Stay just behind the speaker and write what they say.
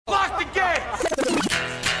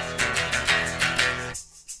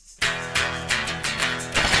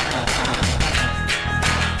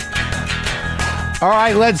All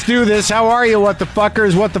right, let's do this. How are you, what the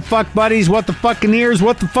fuckers, what the fuck buddies, what the fucking-ears,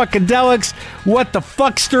 what the fuckadelics, what the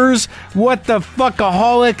fucksters, what the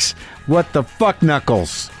fuckaholics, what the fuck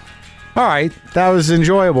knuckles? All right, that was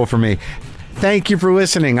enjoyable for me. Thank you for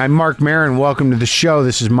listening. I'm Marc Maron. Welcome to the show.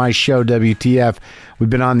 This is my show, WTF. We've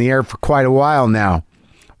been on the air for quite a while now.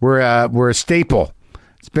 We're a staple.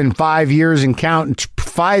 It's been 5 years and counting,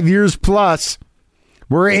 5 years plus.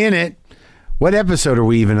 We're in it. What episode are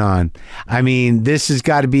we even on? I mean, this has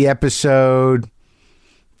got to be episode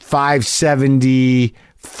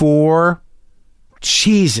 574.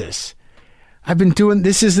 Jesus. I've been doing,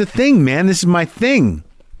 this is the thing, man. This is my thing.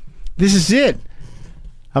 This is it.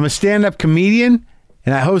 I'm a stand-up comedian,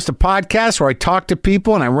 and I host a podcast where I talk to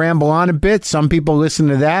people and I ramble on a bit. Some people listen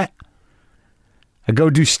to that. I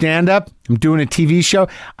go do stand-up. I'm doing a TV show.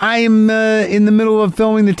 I am in the middle of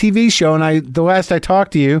filming the TV show, and the last time I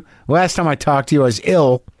talked to you, I was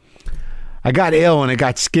ill. I got ill, and I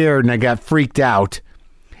got scared, and I got freaked out.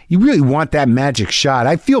 You really want that magic shot.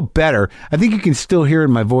 I feel better. I think you can still hear it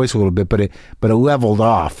in my voice a little bit, but it leveled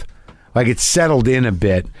off. Like it settled in a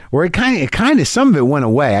bit. Or it kind of, some of it went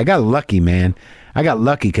away. I got lucky, man. I got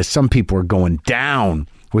lucky because some people are going down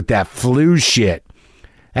with that flu shit.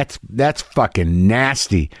 That's fucking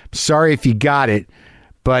nasty. Sorry if you got it,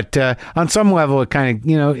 but on some level, it kind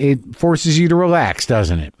of, it forces you to relax,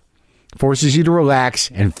 doesn't it? Forces you to relax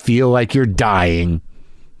and feel like you're dying.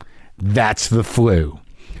 That's the flu.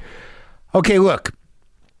 Okay, look.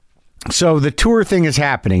 So the tour thing is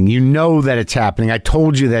happening. You know that it's happening. I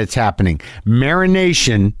told you that it's happening.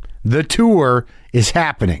 Marination, the tour, is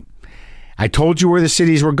happening. I told you where the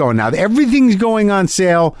cities were going. Now, everything's going on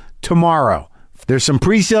sale tomorrow. There's some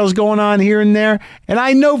pre-sales going on here and there, and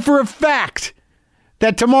I know for a fact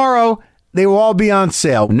that tomorrow they will all be on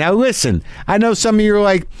sale. Now listen, I know some of you are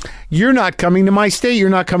like, you're not coming to my state, you're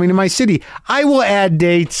not coming to my city. I will add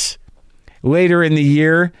dates later in the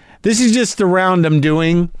year. This is just the round I'm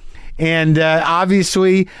doing, and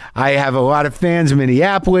obviously I have a lot of fans in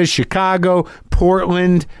Minneapolis, Chicago,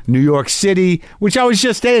 Portland, New York City, which I was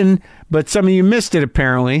just in, but some of you missed it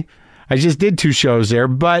apparently. I just did 2 shows there,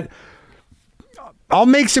 but I'll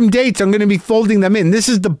make some dates. I'm going to be folding them in. This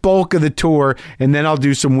is the bulk of the tour, and then I'll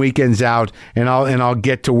do some weekends out, and I'll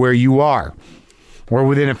get to where you are, or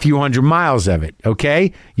within a few hundred miles of it.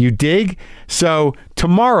 Okay, you dig? So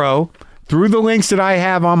tomorrow, through the links that I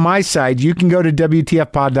have on my site, you can go to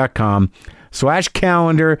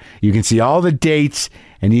WTFpod.com/calendar. You can see all the dates,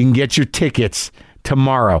 and you can get your tickets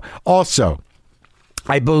tomorrow. Also,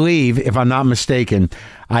 I believe, if I'm not mistaken,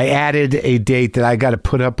 I added a date that I got to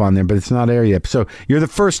put up on there, but it's not there yet. So you're the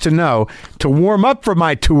first to know. To warm up for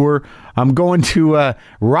my tour, I'm going to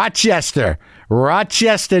Rochester,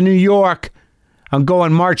 New York. I'm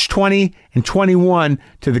going March 20 and 21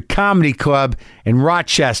 to the Comedy Club in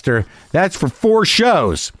Rochester. That's for 4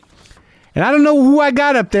 shows. And I don't know who I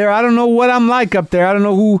got up there. I don't know what I'm like up there. I don't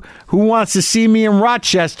know who wants to see me in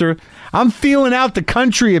Rochester. I'm feeling out the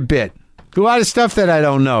country a bit. A lot of stuff that I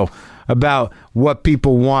don't know about what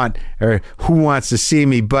people want or who wants to see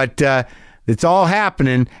me. But it's all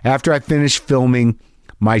happening after I finish filming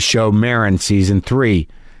my show, Maron, Season 3,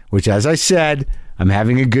 which, as I said, I'm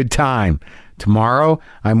having a good time. Tomorrow,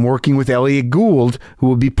 I'm working with Elliot Gould, who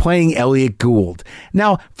will be playing Elliot Gould.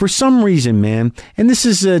 Now, for some reason, man, and this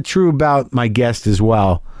is true about my guest as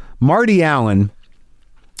well, Marty Allen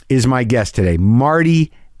is my guest today.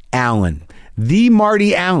 Marty Allen. The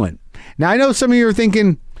Marty Allen. Now, I know some of you are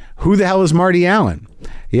thinking, who the hell is Marty Allen?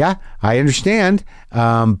 Yeah, I understand.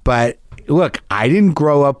 But look, I didn't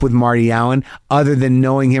grow up with Marty Allen other than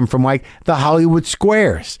knowing him from like the Hollywood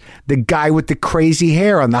Squares, the guy with the crazy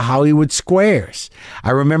hair on the Hollywood Squares.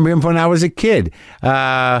 I remember him when I was a kid.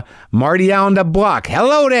 Marty Allen the Block.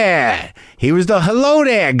 Hello there. He was the hello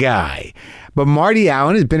there guy. But Marty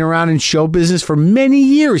Allen has been around in show business for many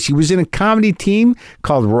years. He was in a comedy team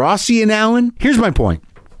called Rossi and Allen. Here's my point.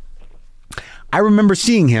 I remember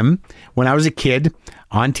seeing him when I was a kid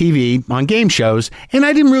on TV, on game shows, and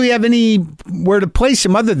I didn't really have anywhere to place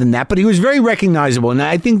him other than that, but he was very recognizable. And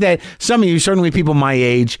I think that some of you, certainly people my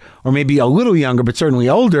age, or maybe a little younger, but certainly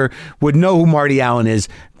older, would know who Marty Allen is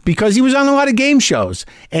because he was on a lot of game shows,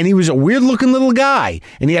 and he was a weird-looking little guy,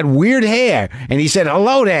 and he had weird hair, and he said,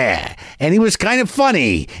 hello there, and he was kind of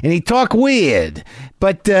funny, and he talked weird.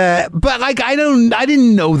 But like I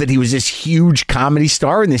didn't know that he was this huge comedy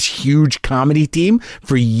star in this huge comedy team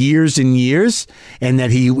for years and years, and that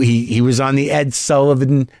he was on the Ed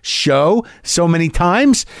Sullivan Show so many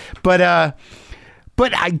times. But I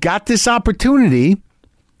got this opportunity.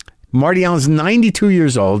 Marty Allen's 92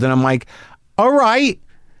 years old, and I'm like, all right,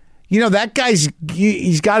 that guy's,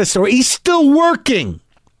 he's got a story. He's still working.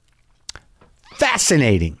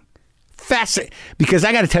 Fascinating. Because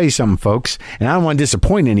I got to tell you something, folks, and I don't want to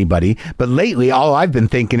disappoint anybody, but lately all I've been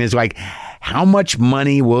thinking is like, how much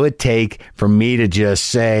money will it take for me to just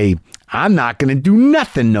say, I'm not going to do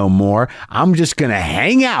nothing no more. I'm just going to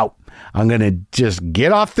hang out. I'm going to just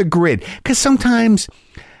get off the grid. Because sometimes,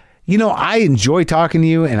 I enjoy talking to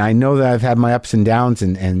you, and I know that I've had my ups and downs,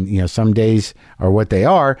 and some days are what they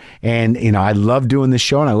are. And, I love doing this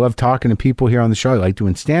show, and I love talking to people here on the show. I like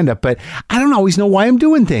doing stand-up, but I don't always know why I'm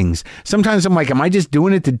doing things. Sometimes I'm like, am I just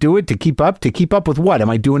doing it to do it, to keep up? To keep up with what? Am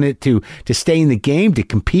I doing it to stay in the game, to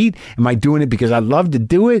compete? Am I doing it because I love to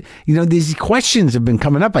do it? These questions have been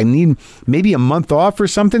coming up. I need maybe a month off or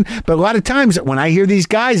something. But a lot of times when I hear these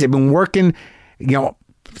guys have been working,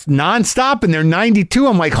 nonstop and they're 92.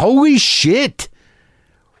 I'm like, holy shit.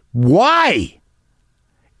 Why?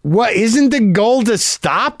 What, isn't the goal to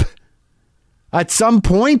stop at some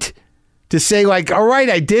point? To say like, all right,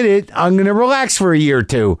 I did it. I'm going to relax for a year or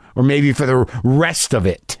two, or maybe for the rest of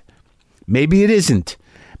it. Maybe it isn't.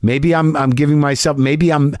 Maybe I'm giving myself,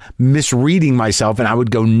 maybe I'm misreading myself, and I would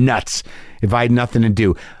go nuts if I had nothing to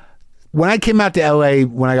do. When I came out to LA,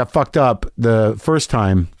 when I got fucked up the first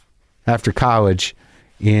time after college,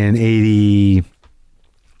 in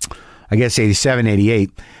 87,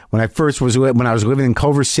 88, when I was living in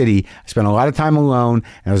Culver City, I spent a lot of time alone,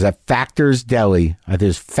 and I was at Factor's Deli.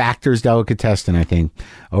 There's Factor's Delicatessen, I think,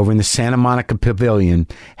 over in the Santa Monica Pavilion,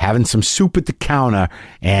 having some soup at the counter,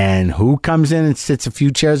 and who comes in and sits a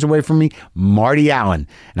few chairs away from me? Marty Allen.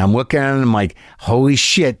 And I'm looking at him, and I'm like, holy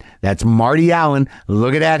shit, that's Marty Allen.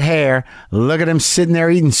 Look at that hair. Look at him sitting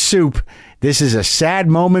there eating soup. This is a sad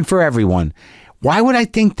moment for everyone. Why would I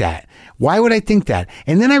think that?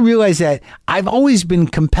 And then I realized that I've always been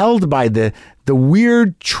compelled by the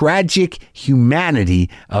weird, tragic humanity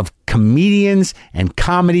of comedians and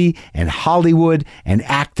comedy and Hollywood and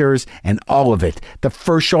actors and all of it. The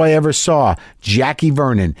first show I ever saw, Jackie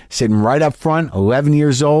Vernon, sitting right up front, 11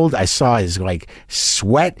 years old. I saw his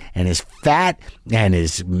sweat and his fat and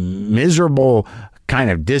his miserable kind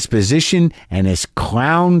of disposition and his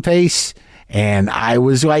clown face. And I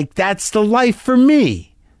was like, that's the life for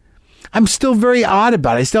me. I'm still very odd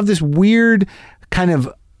about it. I still have this weird kind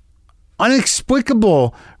of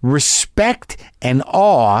inexplicable respect and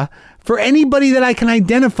awe for anybody that I can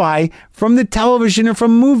identify from the television or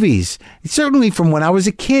from movies. Certainly from when I was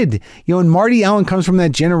a kid. And Marty Allen comes from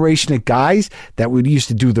that generation of guys that used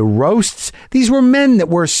to do the roasts. These were men that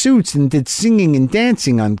wore suits and did singing and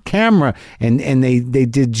dancing on camera, and they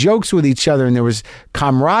did jokes with each other, and there was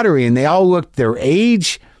camaraderie, and they all looked their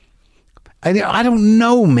age. I don't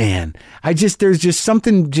know, man. There's just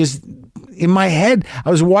something just in my head. I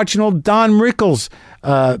was watching old Don Rickles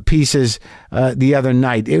pieces the other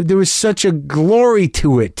night. There was such a glory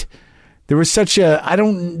to it. There was such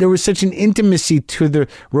an intimacy to the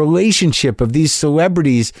relationship of these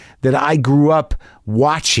celebrities that I grew up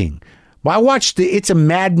watching. Well, I watched It's a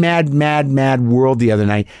Mad, Mad, Mad, Mad World the other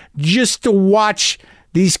night just to watch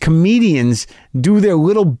these comedians do their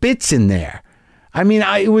little bits in there. I mean,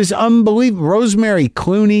 it was unbelievable. Rosemary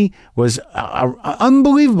Clooney was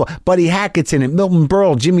unbelievable. Buddy Hackett's in it. Milton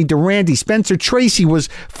Berle, Jimmy Durante, Spencer Tracy was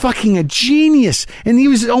fucking a genius. And he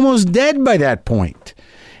was almost dead by that point.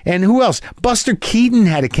 And who else? Buster Keaton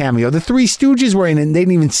had a cameo. The Three Stooges were in it, and they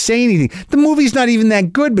didn't even say anything. The movie's not even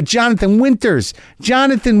that good, but Jonathan Winters,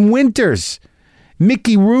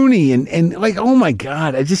 Mickey Rooney, and like, oh my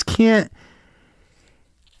God, I just can't.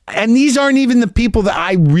 And these aren't even the people that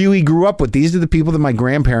I really grew up with. These are the people that my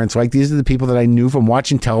grandparents liked. These are the people that I knew from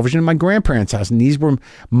watching television in my grandparents' house. And these were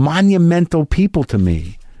monumental people to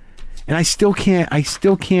me. And I can't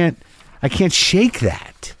shake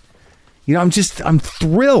that. I'm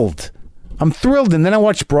thrilled. And then I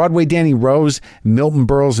watched Broadway Danny Rose, Milton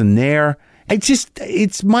Berle's in there. In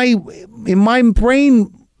my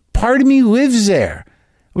brain, part of me lives there.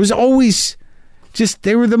 It was always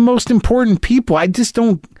they were the most important people.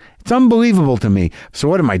 It's unbelievable to me. So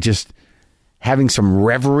what am I, just having some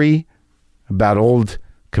reverie about old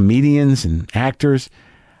comedians and actors?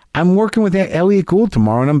 I'm working with Elliot Gould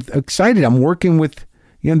tomorrow, and I'm excited. I'm working with,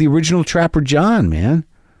 the original Trapper John, man.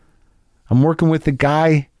 I'm working with the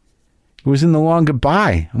guy who was in The Long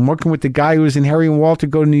Goodbye. I'm working with the guy who was in Harry and Walter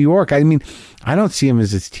Go to New York. I mean, I don't see him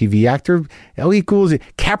as a TV actor. Elliot Gould is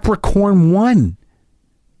Capricorn 1.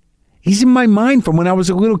 He's in my mind from when I was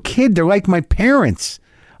a little kid. They're like my parents.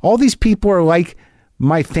 All these people are like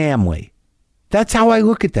my family. That's how I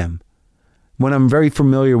look at them when I'm very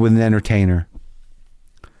familiar with an entertainer.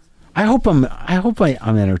 I hope I'm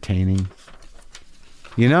entertaining.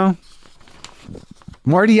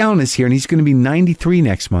 Marty Allen is here, and he's going to be 93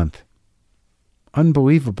 next month.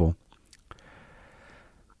 Unbelievable.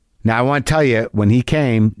 Now, I want to tell you, when he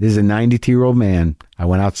came, this is a 92-year-old man. I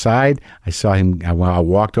went outside. I saw him. I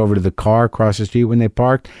walked over to the car across the street when they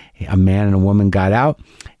parked. A man and a woman got out.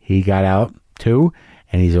 He got out, too,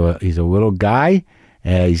 and he's a little guy.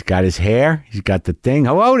 He's got his hair. He's got the thing.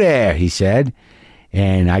 Hello there, he said.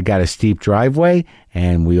 And I got a steep driveway,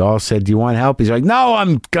 and we all said, do you want help? He's like, no,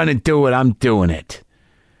 I'm going to do it. I'm doing it.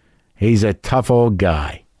 He's a tough old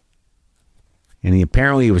guy. And he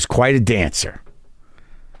apparently was quite a dancer.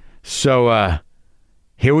 So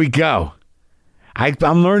here we go.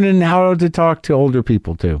 I'm learning how to talk to older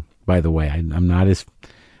people too. By the way, I'm not as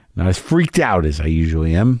freaked out as I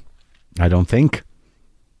usually am. I don't think.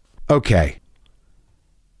 Okay,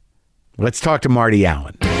 let's talk to Marty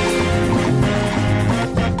Allen.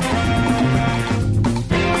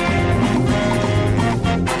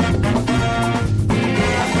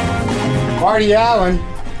 Marty Allen.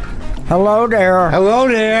 Hello there. Hello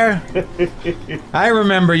there. I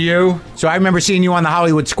remember you. So I remember seeing you on the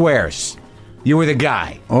Hollywood Squares. You were the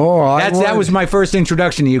guy. Oh, that was my first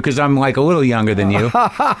introduction to you because I'm like a little younger than you.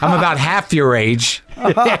 I'm about half your age.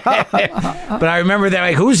 But I remember that,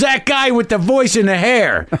 like, who's that guy with the voice and the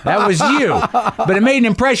hair? That was you. But it made an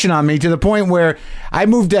impression on me to the point where I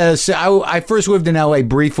moved. I first lived in L.A.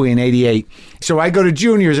 briefly in '88. So I go to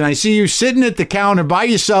Junior's and I see you sitting at the counter by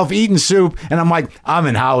yourself eating soup, and I'm like, I'm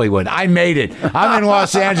in Hollywood. I made it. I'm in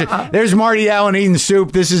Los Angeles. There's Marty Allen eating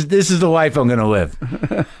soup. This is the life I'm going to live.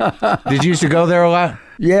 Did you used to go there a lot?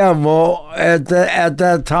 Yeah, well, at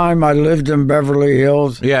that time I lived in Beverly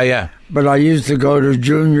Hills. Yeah. But I used to go to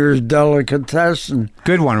Junior's Delicatessen.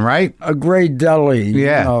 Good one, right? A great deli.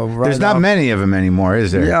 Yeah. Right. There's not many of them anymore,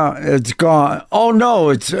 is there? Yeah, it's gone. Oh no,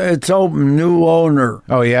 it's open. New owner.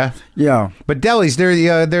 Oh yeah. Yeah. But delis,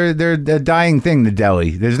 they're a dying thing. The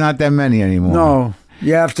deli. There's not that many anymore. No,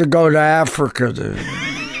 you have to go to Africa to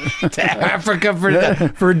Africa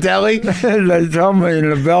for deli. They tell me in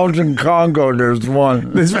the Belgian Congo there's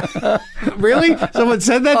one. Really? Someone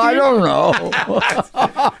said that to you? I don't know.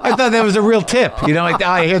 I thought that was a real tip. You know, like,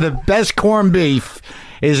 I hear the best corned beef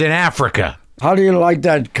is in Africa. How do you like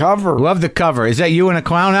that cover? Love the cover. Is that you in a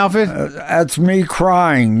clown outfit? That's me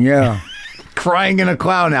crying, yeah. Crying in a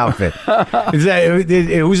clown outfit. Is that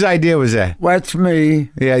whose idea was that? That's me.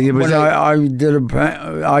 Yeah, I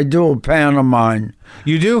do a pantomime.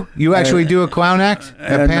 You do? You actually do a clown act?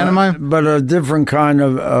 A pantomime? But a different kind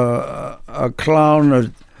of a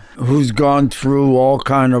clown who's gone through all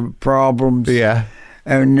kind of problems. Yeah.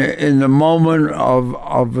 And in the moment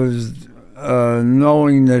of his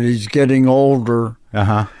knowing that he's getting older,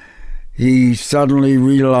 he suddenly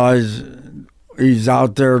realized he's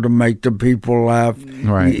out there to make the people laugh.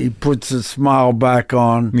 Right. He puts a smile back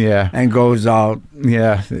on. Yeah. And goes out.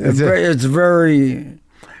 Yeah. It's very,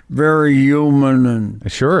 very human,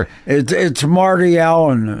 and sure. It's Marty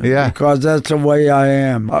Allen. Yeah. Because that's the way I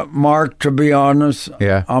am. Marc, to be honest,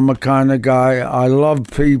 yeah. I'm a kind of guy. I love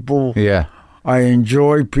people. Yeah. I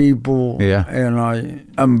enjoy people. Yeah. And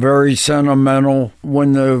I'm very sentimental.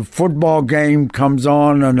 When the football game comes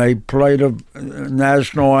on and they play the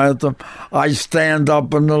national anthem, I stand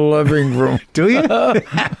up in the living room. Do you?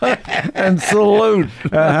 And salute.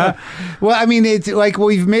 Well, I mean, it's like,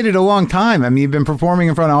 we've made it a long time. I mean, you've been performing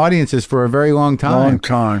in front of audiences for a very long time. Long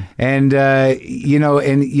time. And,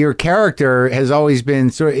 and your character has always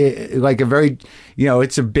been sort of like a very,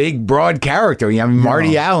 it's a big, broad character. I mean,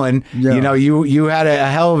 Marty Allen, you had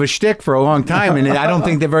a hell of a shtick for a long time. And I don't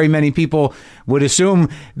think that very many people would assume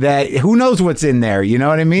that, who knows what's in there, you know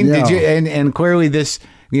what I mean? Yeah. Did you? And clearly this,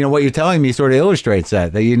 what you're telling me sort of illustrates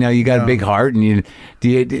that you got a big heart, and you've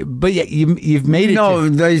made it. No,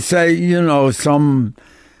 they say, some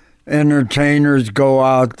entertainers go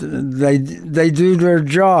out, they do their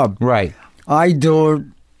job. Right. I do it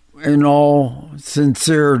in all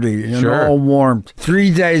sincerity, in all warmth.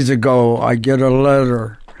 3 days ago, I get a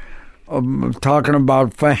letter talking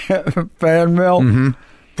about fan mail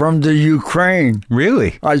from the Ukraine.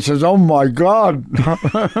 Really? I said, oh my God.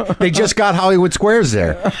 They just got Hollywood Squares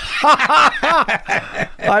there.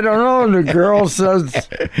 I don't know. The girl says,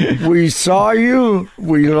 we saw you,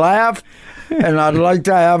 we laughed, and I'd like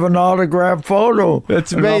to have an autographed photo.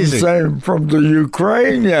 That's amazing. And I'm saying, from the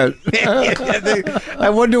Ukraine yet. I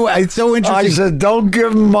wonder, it's so interesting. I said, don't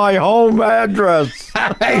give them my home address.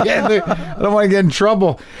 I don't want to get in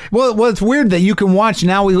trouble. Well, it's weird that you can watch,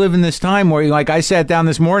 now we live in this time where, like, I sat down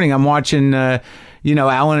this morning, I'm watching,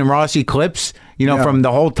 Allen and Rossi clips, from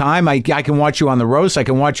the whole time. I can watch you on the roast. I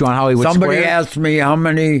can watch you on Hollywood Somebody Square. asked me how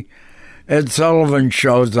many Ed Sullivan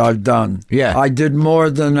shows I've done. Yeah. I did more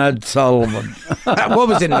than Ed Sullivan. What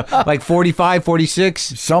was it, like 45,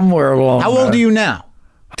 46? Somewhere along How old are you now?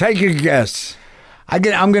 Take a guess. I'm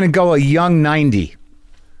going to go a young 90.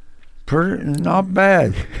 Not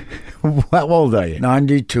bad. How old are you?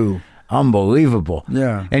 92. Unbelievable.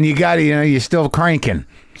 Yeah. And you got to, you're still cranking.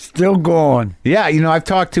 Still going. Yeah, I've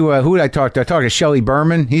talked to, who did I talk to? I talked to Shelley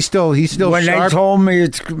Berman. He's still when sharp. They told me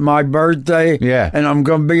it's my birthday, and I'm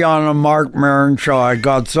going to be on a Marc Maron show, I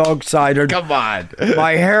got so excited. Come on.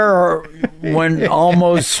 My hair went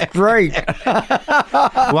almost straight.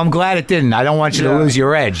 Well, I'm glad it didn't. I don't want you to lose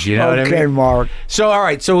your edge. You know what I mean? Okay, Mark. So, all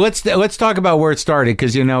right. So let's talk about where it started,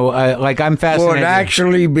 because like I'm fascinated. Well, it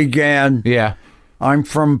actually began. Yeah. I'm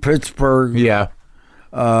from Pittsburgh. Yeah.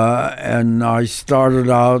 And I started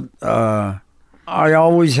out. I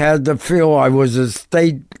always had the feel I was a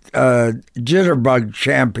state jitterbug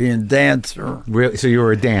champion dancer. Really? So you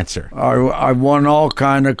were a dancer? I won all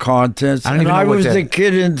kind of contests. I was the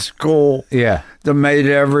kid in school. Yeah. That made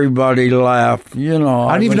everybody laugh. I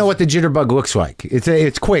don't even know what the jitterbug looks like.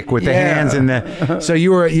 It's quick with the hands and the. So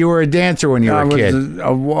you were a dancer when you were a kid. I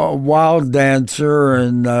was a wild dancer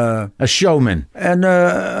and a showman and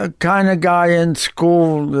a kind of guy in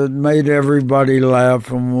school that made everybody laugh.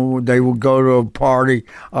 And they would go to a party.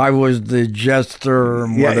 I was the jester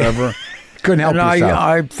and whatever. Couldn't help yourself.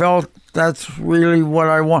 I felt. That's really what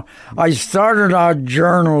I want. I started out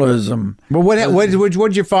journalism. But what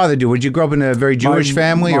did your father do? Would you grow up in a very Jewish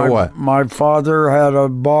family or what? My father had a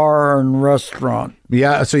bar and restaurant.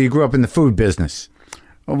 Yeah, so you grew up in the food business.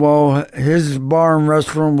 Well, his bar and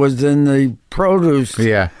restaurant was in the produce.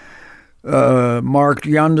 Yeah. Mark,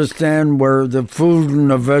 you understand where the food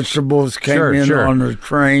and the vegetables came in on the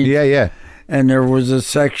train? Yeah, yeah. And there was a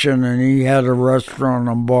section, and he had a restaurant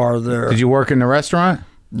and bar there. Did you work in the restaurant?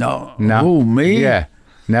 No. Who, me? Yeah.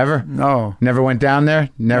 Never? No. Never went down there?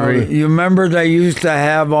 Never? No, you remember they used to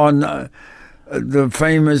have on the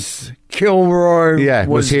famous Kilroy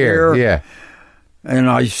was here. Yeah. And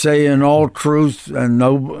I say in all truth, and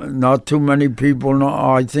not too many people know,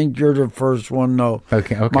 I think you're the first one know.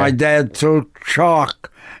 Okay. My dad took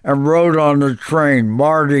chalk and wrote on the train,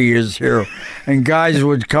 Marty is here. And guys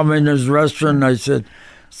would come in his restaurant, and I said,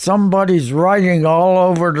 somebody's writing all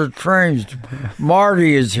over the trains.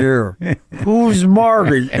 Marty is here. Who's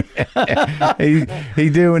Marty? he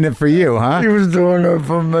doing it for you, huh? He was doing it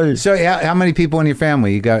for me. So how many people in your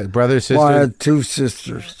family? You got brothers, sisters? Well, I had 2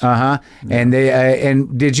 sisters. Uh-huh. Yeah. And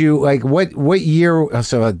and did you, like, what year,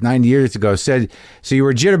 so 9 years ago, so you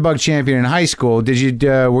were a jitterbug champion in high school. Did you,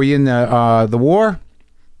 were you in the war?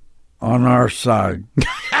 On our side.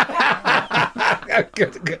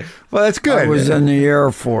 Good. Well, that's good. I was in the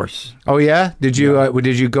Air Force. Oh yeah? Did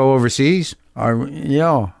you go overseas?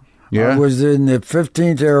 Yeah. Yeah. I was in the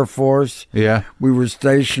 15th Air Force. Yeah. We were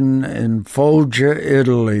stationed in Foggia,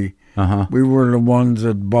 Italy. Uh-huh. We were the ones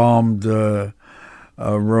that bombed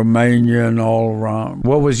Romania and all around.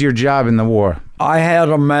 What was your job in the war? I had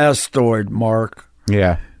a mastoid, Mark.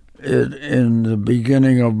 Yeah. In the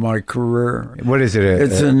beginning of my career. What is it?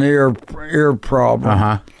 It's an ear problem.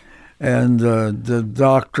 Uh-huh. And the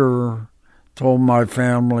doctor told my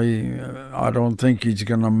family, I don't think he's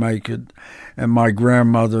going to make it. And my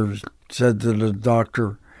grandmother said to the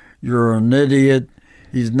doctor, you're an idiot.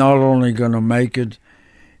 He's not only going to make it,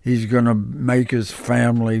 he's going to make his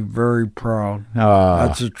family very proud.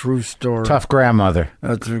 That's a true story. Tough grandmother.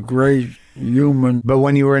 That's a great human. But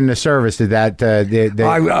when you were in the service, did that...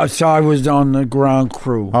 So I was on the ground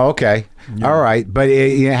crew. Oh, okay. Yeah. All right. But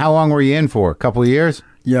how long were you in for? A couple of years?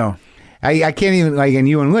 Yeah. I can't even, and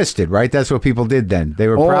you enlisted, right? That's what people did then. They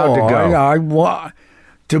were proud to go.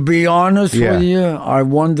 To be honest with you, I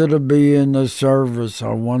wanted to be in the service.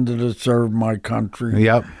 I wanted to serve my country.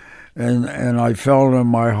 Yep. And I felt in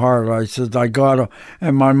my heart, I said, I got to.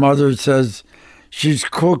 And my mother says, she's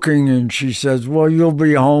cooking, and she says, well, you'll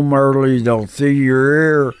be home early. They'll see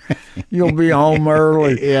you're here. You'll be home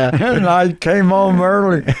early. Yeah. And I came home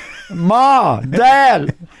early. Ma,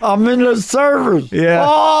 Dad, I'm in the service. Yeah.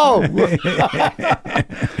 Oh!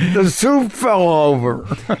 The soup fell over.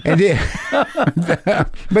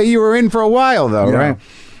 But you were in for a while, though, right?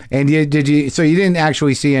 And did you? So you didn't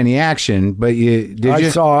actually see any action, but did you? I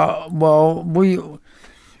saw. Well,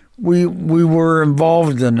 we were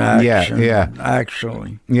involved in action. Yeah.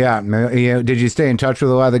 Actually. Yeah. Did you stay in touch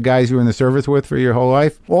with a lot of the guys you were in the service with for your whole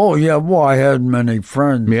life? Oh yeah. Well, I had many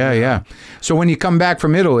friends. Yeah. So when you come back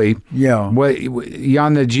from Italy, you on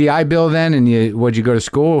the GI Bill then, and would you go to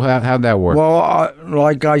school? How'd that work? Well,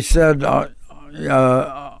 like I said, I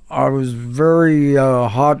was very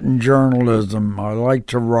hot in journalism. I like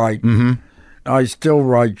to write. Mm-hmm. I still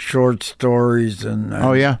write short stories. And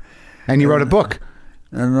Oh, yeah? And you wrote a book.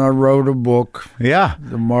 And I wrote a book. Yeah.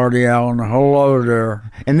 The Marty Allen, Hello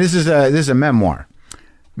There. And this is a memoir.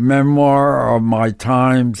 Memoir of my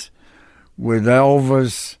times with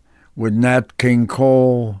Elvis, with Nat King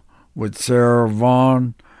Cole, with Sarah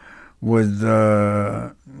Vaughan, with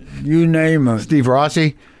you name it. Steve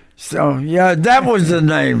Rossi? So, yeah, that was the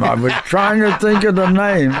name. I was trying to think of the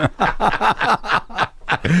name.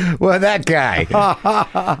 Well, that guy.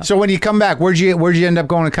 So when you come back, where'd you end up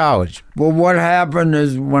going to college? Well, what happened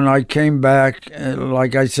is when I came back,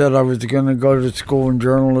 like I said, I was going to go to school in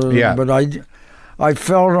journalism, Yeah. but I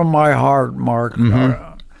felt in my heart, Mark,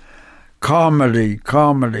 comedy.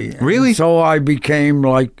 Really? And so I became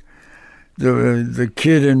like the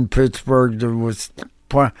kid in Pittsburgh that was.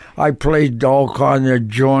 I played all kind of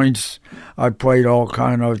joints. I played all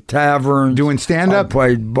kind of taverns. Doing stand-up? I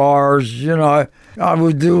played bars. You know, I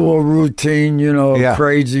would do a routine, Yeah. a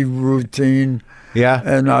crazy routine. Yeah.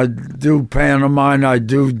 And I'd do pantomime, I'd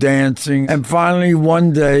do dancing. And finally,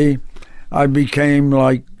 one day, I became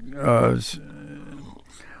like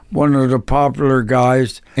one of the popular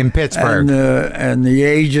guys. In Pittsburgh. And the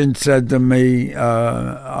agent said to me,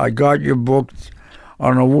 I got you booked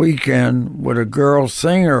on a weekend with a girl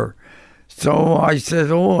singer. So I said,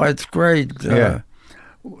 oh, that's great. Yeah.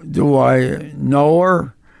 Do I know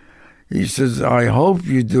her? He says, I hope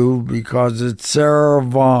you do, because it's Sarah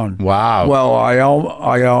Vaughan. Wow. Well, I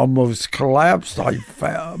almost collapsed. I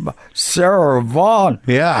found Sarah Vaughan.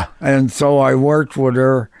 Yeah. And so I worked with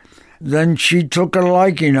her. Then she took a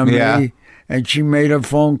liking to Yeah. me, and she made a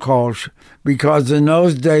phone call. Because in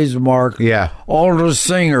those days, Mark, Yeah. all the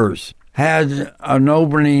singers had an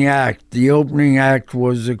opening act. The opening act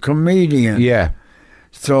was a comedian. Yeah.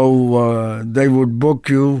 So they would book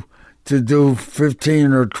you to do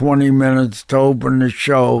 15 or 20 minutes to open the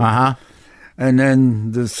show. Uh-huh. And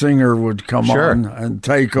then the singer would come Sure. on and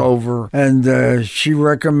take over. And she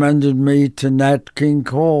recommended me to Nat King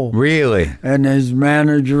Cole. Really? And his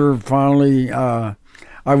manager finally,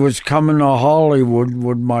 I was coming to Hollywood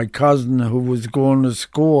with my cousin who was going to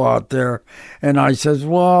school out there. And I says,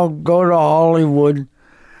 well, I'll go to Hollywood.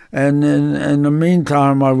 And in the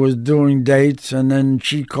meantime, I was doing dates. And then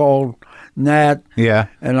she called Nat. Yeah.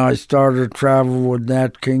 And I started traveling with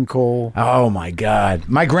Nat King Cole. Oh, my God.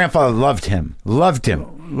 My grandfather loved him. Loved him.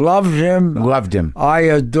 Loved him. Loved him. I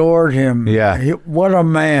adored him. Yeah. What a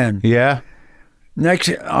man. Yeah. Next,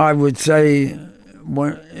 I would say,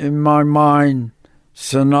 in my mind,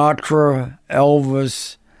 Sinatra,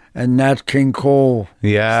 Elvis, and Nat King Cole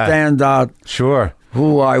Yeah. stand out. Sure.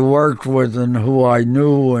 Who I worked with and who I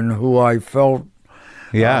knew and who I felt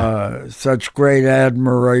such great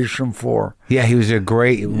admiration for. Yeah, he was a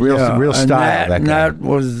great, real And style. That guy. Nat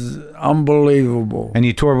was unbelievable. And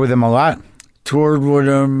you toured with him a lot? Toured with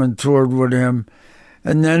him.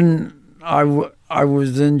 And then I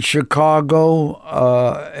was in Chicago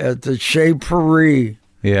at the Chez Paris.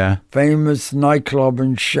 Yeah. Famous nightclub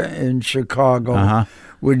in Chicago Uh-huh.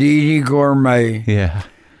 with Edie Gourmet. Yeah.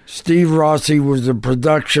 Steve Rossi was a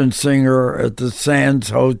production singer at the Sands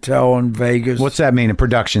Hotel in Vegas. What's that mean, a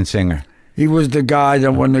production singer? He was the guy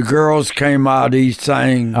that when the girls came out, he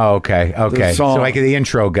sang. Oh, okay. The song. So like the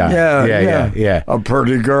intro guy. Yeah. A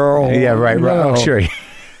pretty girl. Yeah, right. Oh, sure.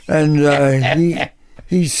 And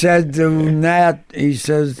he said to Nat, he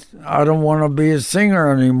says, I don't want to be a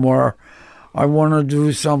singer anymore. I want to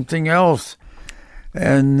do something else.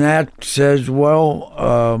 And Nat says,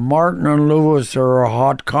 well, Martin and Lewis are a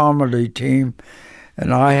hot comedy team,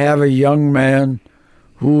 and I have a young man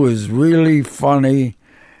who is really funny,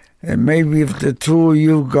 and maybe if the two of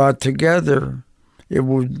you got together, it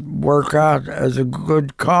would work out as a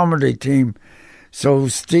good comedy team. So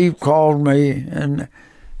Steve called me, and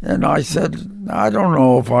I said, I don't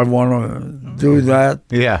know if I want to do that.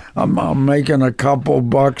 Yeah. I'm making a couple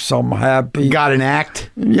bucks. I'm happy. Got an act?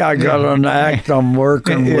 Yeah, I got an act. I'm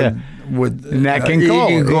working with Nat King Cole.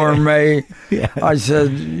 Edie Gourmet. Yeah. I said,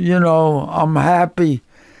 I'm happy.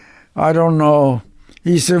 I don't know.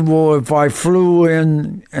 He said, well, if I flew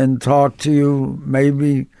in and talked to you,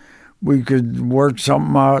 maybe we could work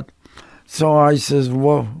something out. So I says,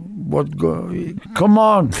 well, come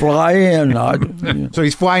on, fly in. So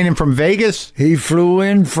he's flying in from Vegas? He flew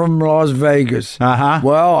in from Las Vegas. Uh-huh.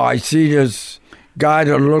 Well, I see this guy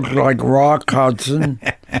that looked like Rock Hudson.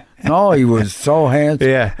 No, he was so handsome.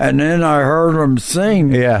 Yeah. And then I heard him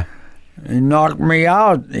sing. Yeah. He knocked me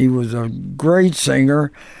out. He was a great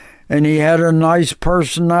singer, and he had a nice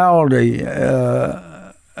personality,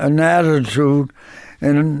 an attitude.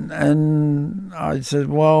 And I said,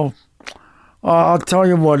 well, I'll tell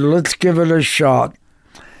you what, let's give it a shot.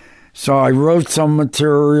 So I wrote some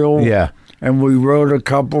material. Yeah. And we wrote a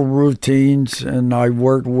couple routines, and I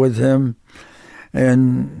worked with him.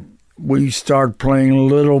 And we start playing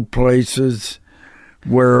little places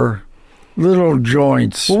where little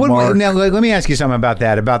joints. Well, now let me ask you something about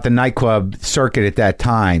that, about the nightclub circuit at that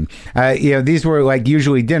time. These were like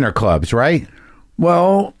usually dinner clubs, right?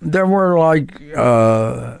 Well, there were like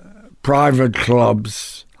private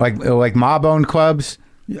clubs, like mob-owned clubs.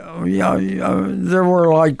 Yeah. There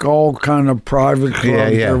were like all kind of private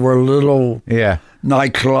clubs. Yeah. There were little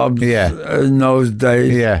nightclubs in those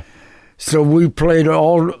days. Yeah. So we played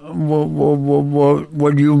all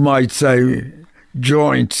what you might say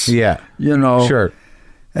joints. Yeah. Sure.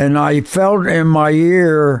 And I felt in my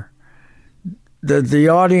ear that the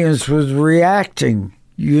audience was reacting.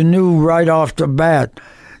 You knew right off the bat.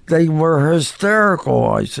 They were hysterical.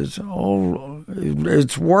 I said, "Oh,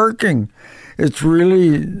 it's working. It's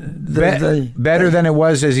really better than it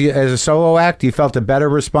was as a solo act." You felt a better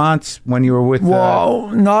response when you were with. Well,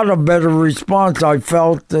 not a better response. I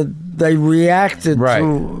felt that they reacted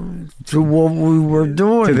to what we were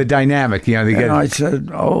doing, to the dynamic. And I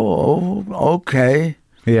said, "Oh, okay."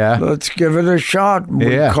 Yeah. Let's give it a shot.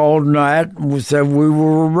 We called Nat and we said we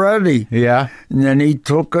were ready. Yeah. And then he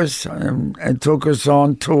took us and took us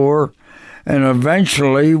on tour. And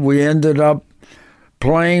eventually we ended up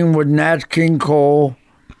playing with Nat King Cole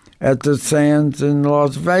at the Sands in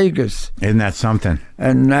Las Vegas. Isn't that something?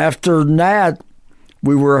 And after Nat,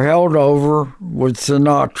 we were held over with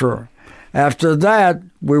Sinatra. After that,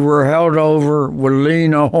 we were held over with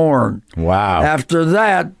Lena Horne. Wow. After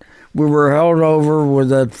that, we were held over with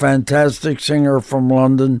that fantastic singer from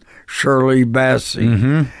London, Shirley Bassey.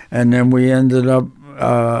 Mm-hmm. And then we ended up,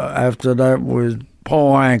 after that, with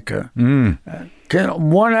Paul Anka.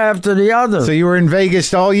 One after the other. So you were in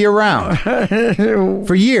Vegas all year round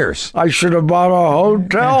for years. I should have bought a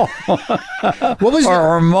hotel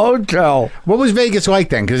or a motel. What was Vegas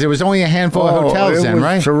like then? Because there was only a handful of hotels then,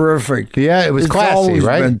 right? Terrific. Yeah, it was classy, always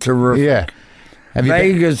right? Been terrific. Yeah.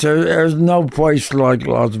 Vegas, there's no place like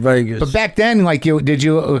Las Vegas. But back then,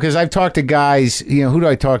 because I've talked to guys, who do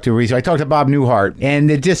I talk to recently? I talked to Bob Newhart,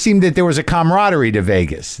 and it just seemed that there was a camaraderie to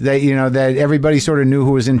Vegas, that everybody sort of knew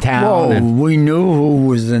who was in town. Well, we knew who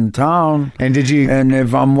was in town. And did you? And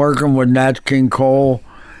if I'm working with Nat King Cole,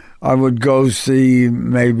 I would go see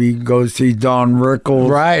Don Rickles.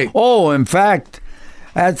 Right. Oh, in fact,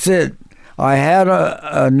 that's it. I had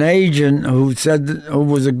an agent who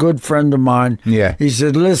was a good friend of mine. Yeah. He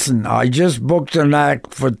said, "Listen, I just booked an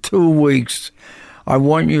act for 2 weeks. I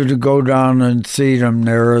want you to go down and see them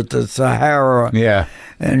there at the Sahara." Yeah.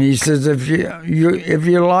 And he says, "If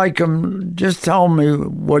you like them, just tell me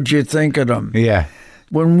what you think of them." Yeah.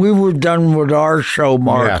 When we were done with our show,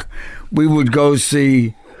 Marc, we would go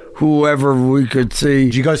see whoever we could see.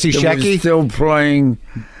 Did you go see Shecky? Was still playing.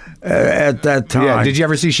 At that time. Yeah. Did you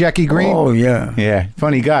ever see Shecky Green? Oh, yeah. Yeah.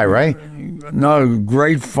 Funny guy, right? No,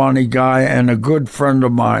 great funny guy and a good friend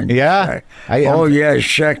of mine. Yeah?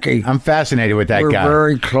 Shecky. I'm fascinated with that guy. We're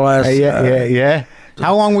very classy. Yeah.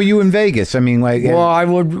 How long were you in Vegas? I mean, when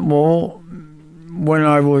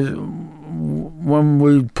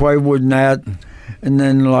we played with Nat, and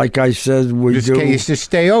then, like I said, you just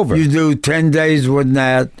stay over. You do 10 days with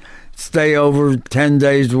Nat, stay over 10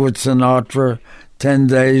 days with Sinatra, 10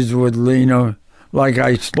 days with Lena. What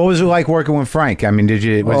was it like working with Frank? I mean, was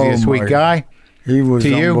he a sweet guy? He was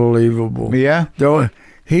unbelievable. Yeah? Though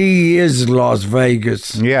he is Las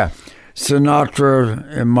Vegas. Yeah.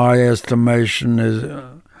 Sinatra, in my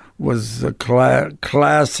estimation, was a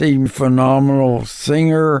classy, phenomenal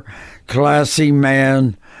singer, classy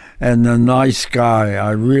man, and a nice guy.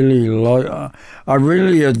 I really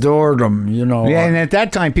adored him, Yeah, and at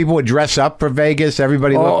that time, people would dress up for Vegas.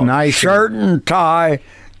 Everybody looked nice. Shirt and tie,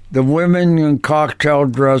 the women in cocktail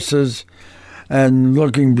dresses, and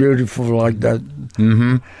looking beautiful like that.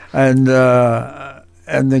 Mm-hmm.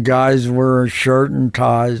 And the guys were shirt and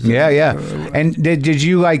ties. Yeah. And did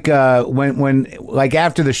you when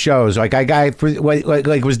after the shows,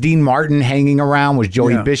 was Dean Martin hanging around? Was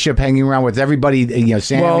Joey Bishop hanging around? Was everybody,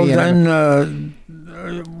 Sammy? Well,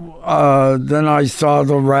 then I saw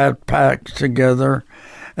the Rat Pack together,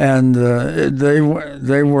 and they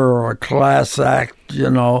were a class act,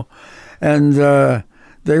 and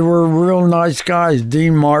they were real nice guys.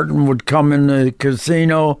 Dean Martin would come in the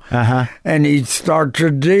casino, and he'd start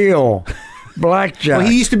to deal blackjack. Well,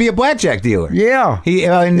 he used to be a blackjack dealer. Yeah. He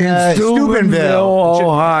in Steubenville,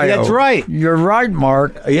 Ohio. That's right. You're right,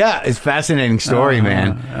 Mark. Yeah, it's a fascinating story,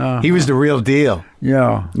 man. He was the real deal.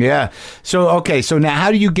 Yeah. Yeah. So now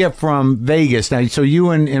how do you get from Vegas? Now, so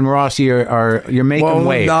you and Rossi you're making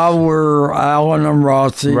waves. Now we're Allen and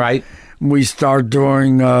Rossi. Right. We start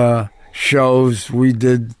doing shows. We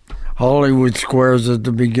did Hollywood Squares at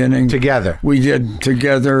the beginning. Together. We did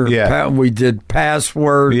together. Yeah. We did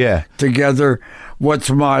Password. Yeah. Together.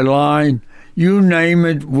 What's My Line? You name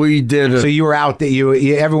it, we did it. So you were out there.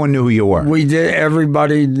 Everyone knew who you were. We did.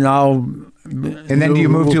 Everybody now. And then do you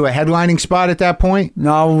move to a headlining spot at that point?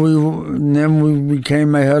 Now we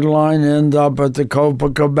became a headline. End up at the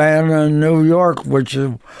Copacabana in New York, which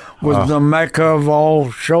was the mecca of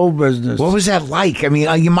all show business. What was that like? I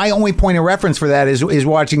mean, my only point of reference for that is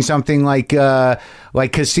watching something like Goodfellas.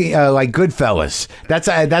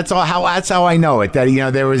 That's how I know it.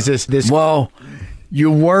 That there was this. Well,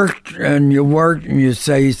 you worked and you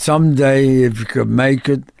say someday if you could make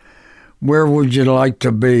it, where would you like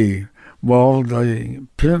to be? Well, the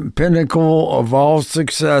pinnacle of all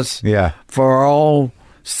success for all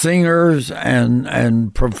singers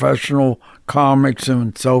and professional comics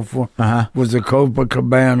and so forth was the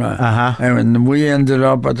Copacabana. And we ended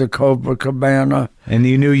up at the Copacabana. And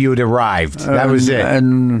you knew you had arrived. That was it.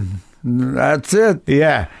 And that's it.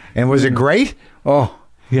 Yeah. And was it great? Oh.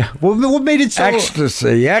 Yeah. What made it so...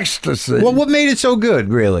 Ecstasy. Well, what made it so good,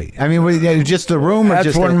 really? I mean, was it just the room?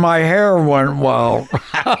 That's when my hair went wild.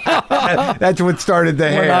 That's what started the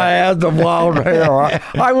hair. When I had the wild hair.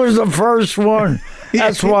 I was the first one.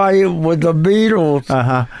 That's why with the Beatles,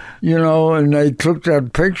 and they took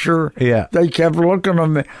that picture, they kept looking at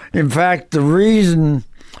me. In fact, the reason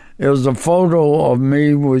it was a photo of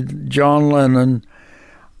me with John Lennon.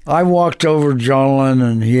 I walked over to John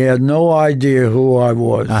Lennon. He had no idea who I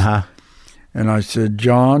was. And I said,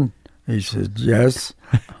 John? He said, yes.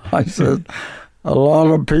 I said, a lot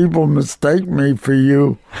of people mistake me for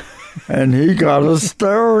you. And he got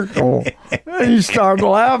hysterical. He started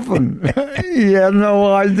laughing. He had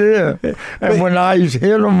no idea. And when I hit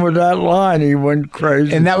him with that line, he went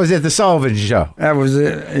crazy. And that was at the Sullivan Show? That was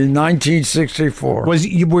it, in 1964.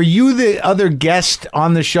 Were you the other guest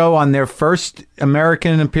on the show on their first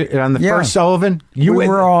first Sullivan? We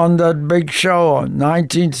were on that big show in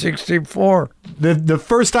 1964. The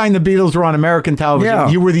first time the Beatles were on American television,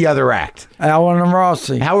 you were the other act. Allen and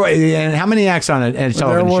Rossi. How many acts on a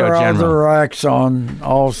Sullivan Show? There were other acts on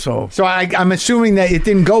also. So I'm assuming that it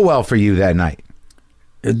didn't go well for you that night.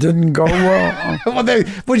 It didn't go well. Well,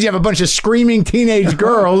 would you have a bunch of screaming teenage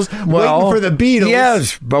girls waiting for the Beatles?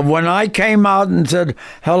 Yes, but when I came out and said,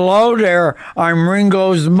 hello there, I'm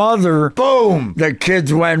Ringo's mother. Boom! The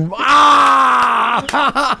kids went,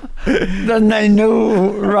 ah! Then they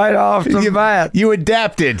knew right off the bat. You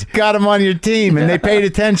adapted, got them on your team, and they paid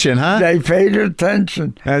attention, huh? They paid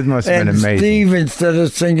attention. That must have been amazing. Steve, instead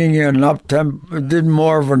of singing an up-tempo, did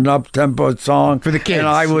more of an up-tempo song. For the kids. And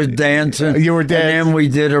I was dancing. You were dancing. And then we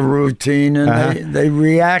did a routine, and they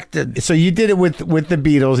reacted. So you did it with the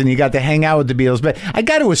Beatles, and you got to hang out with the Beatles. But I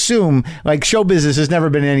got to assume, like, show business has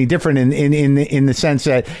never been any different in the sense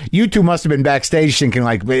that you two must have been backstage thinking,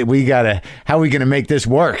 like, how are we going to make this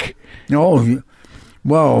work? Oh,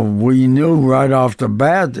 well, we knew right off the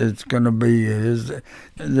bat it's going to be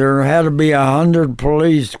there had to be 100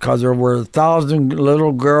 police because there were 1,000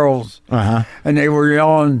 little girls, and they were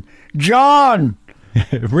yelling, John!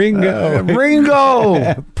 Ringo!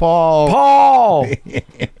 Paul!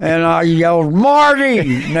 And I yelled, Marty!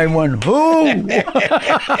 And they went, who?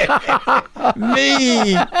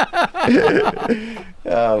 Me!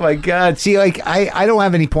 Oh, my God. See, like, I don't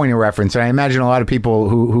have any point of reference. And I imagine a lot of people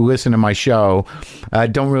who listen to my show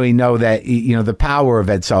don't really know that, the power of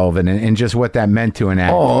Ed Sullivan and just what that meant to an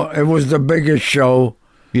act. Oh, it was the biggest show.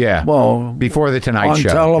 Yeah. Well, before the Tonight Show.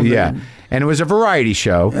 On television. Yeah. And it was a variety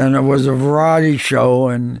show.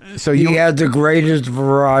 And so he had the greatest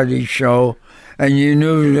variety show. And you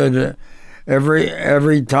knew that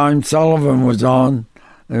every time Sullivan was on,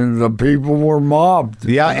 and the people were mobbed.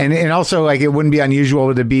 Yeah, and also, like, it wouldn't be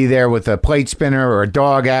unusual to be there with a plate spinner or a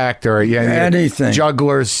dog act or anything.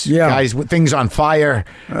 Jugglers, guys with things on fire.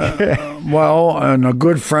 Well, and a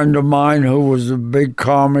good friend of mine who was a big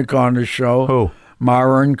comic on the show. Who?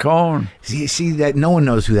 Myron Cohn. See that no one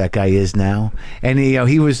knows who that guy is now, and he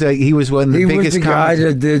was one of the biggest. He was the guy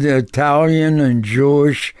that did Italian and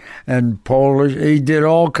Jewish and Polish. He did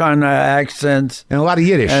all kind of accents and a lot of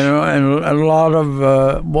Yiddish and a lot of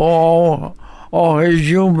all his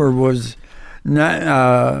humor was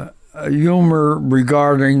humor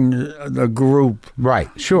regarding the group. Right,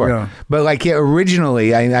 sure. Yeah. But like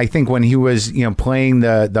originally, I think when he was playing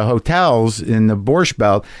the hotels in the Borscht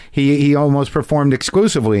Belt, he almost performed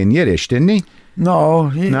exclusively in Yiddish, didn't he? No,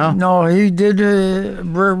 he did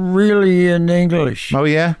really in English. Oh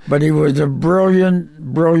yeah, but he was a brilliant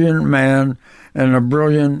man and a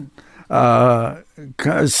brilliant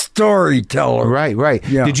storyteller. Right.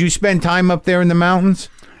 Yeah. Did you spend time up there in the mountains?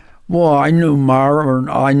 Well, I knew Marc.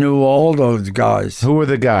 I knew all those guys. Who were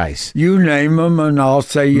the guys? You name them, and I'll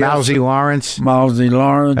say yes. Mousy Lawrence. Mousy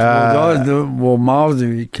Lawrence.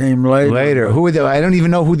 Mousy came later. Who were I don't even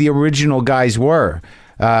know who the original guys were.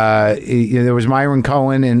 There was Myron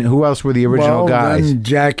Cohen, and who else were the original guys? Then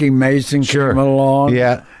Jackie Mason came along.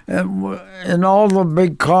 Yeah. And all the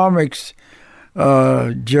big comics,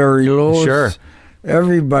 Jerry Lewis. Sure.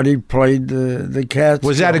 Everybody played the Catskills.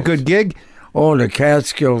 Was that a good gig? Oh, the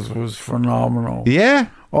Catskills was phenomenal. Yeah?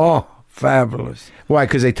 Oh, fabulous. Why,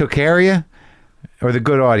 because they took care of you? Or the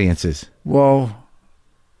good audiences? Well,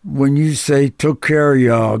 when you say took care of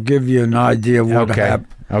you, I'll give you an idea of what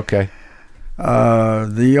happened. Okay.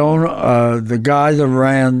 The guy that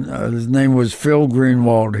ran, his name was Phil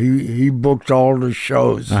Greenwald. He booked all the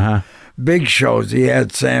shows, big shows. He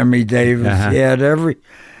had Sammy Davis. He had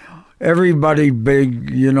everybody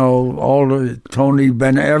big. All the Tony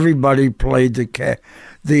Bennett. Everybody played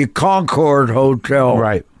the Concord Hotel.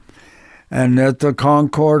 Right. And at the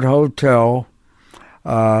Concord Hotel,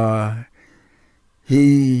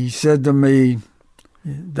 he said to me,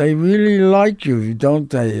 "They really like you, don't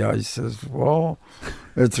they?" I says, "Well,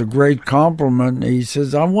 it's a great compliment." He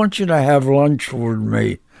says, "I want you to have lunch with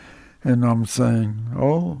me." And I'm saying,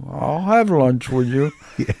 "Oh, I'll have lunch with you."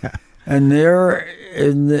 Yeah. And there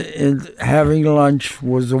in having lunch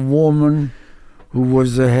was a woman who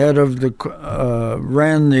was the head of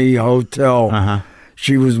ran the hotel.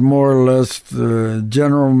 She was more or less the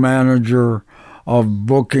general manager of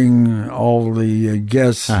booking all the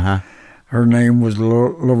guests. Her name was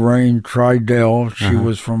Lorraine Tridell. She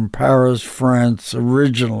was from Paris, France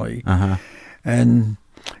originally. And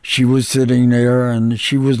she was sitting there and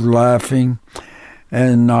she was laughing.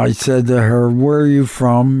 And I said to her, "Where are you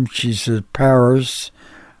from?" She said, "Paris."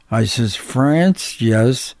 I says, "France?"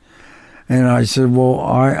 "Yes." And I said, "Well,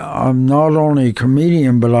 I'm not only a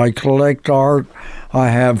comedian, but I collect art. I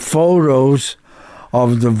have photos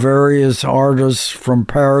of the various artists from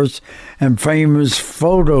Paris and famous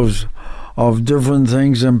photos of different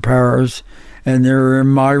things in Paris, and they're in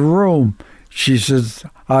my room." She says,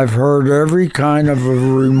 "I've heard every kind of a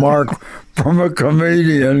remark from a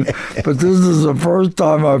comedian, but this is the first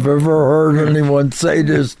time I've ever heard anyone say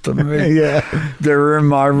this to me." Yeah. "They're in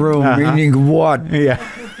my room," meaning what? Yeah.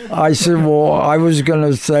 I said, "Well, I was going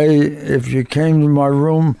to say, if you came to my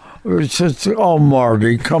room," she said, "Oh,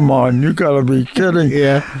 Marty, come on, you got to be kidding."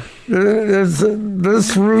 Yeah. "Is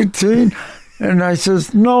this routine?" And I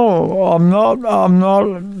says, "No, I'm not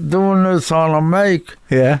doing this on a make."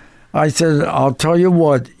 Yeah. I said, "I'll tell you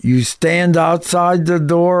what, you stand outside the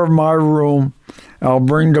door of my room, I'll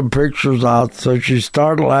bring the pictures out." So she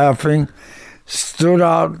started laughing, stood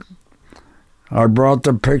out. I brought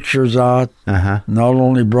the pictures out. Not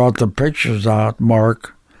only brought the pictures out,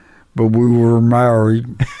 Marc, but we were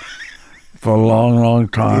married for a long, long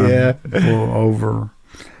time. Yeah. For over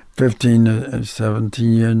 15 to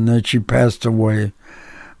 17 years, and then she passed away.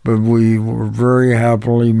 But we were very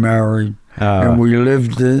happily married. And we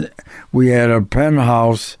had a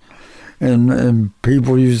penthouse, and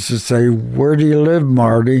people used to say, "Where do you live,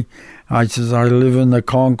 Marty?" I says, "I live in the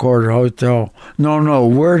Concord Hotel." No,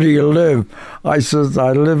 where do you live? I says,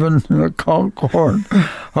 "I live in the Concord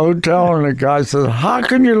Hotel." And the guy says, "How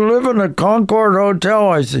can you live in the Concord Hotel?"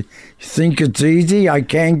 I said, "You think it's easy? I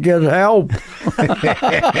can't get help."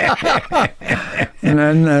 And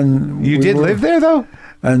then You did live there, though?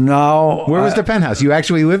 And now... Where was the penthouse? You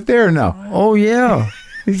actually lived there or no? Oh, yeah.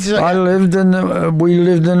 We lived in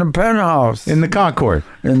a penthouse. In the Concord?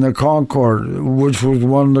 In the Concord, which was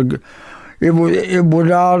one of the... It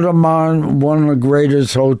without a mind, one of the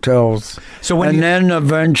greatest hotels. So then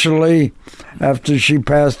eventually, after she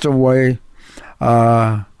passed away,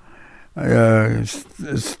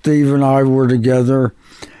 Steve and I were together.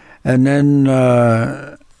 And then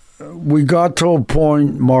we got to a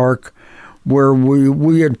point, Marc, where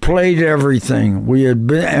we had played everything. We'd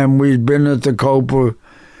been at the Copa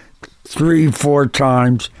 3-4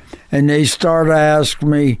 times, and they started asking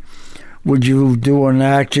me, "Would you do an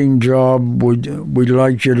acting job? We'd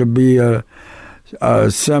like you to be a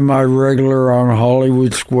semi-regular on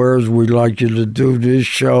Hollywood Squares. We'd like you to do this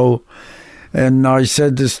show." And I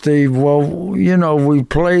said to Steve, well, you know, we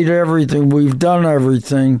played everything. We've done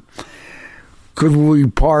everything. Could we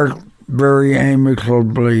part very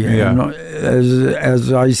amicably? Yeah. And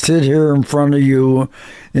as I sit here in front of you,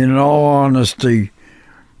 in all honesty,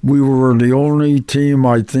 we were the only team,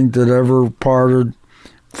 I think, that ever parted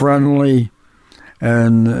friendly.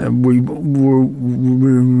 And we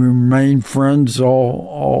remained friends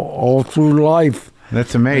all through life.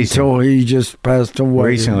 That's amazing. Until he just passed away.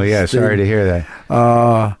 Recently, yeah. Sorry to hear that.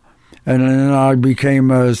 And then I became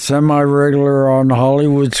a semi-regular on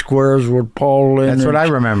Hollywood Squares with Paul Lynn. That's what I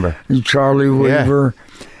remember. And Charlie Weaver. Yeah.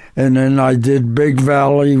 And then I did Big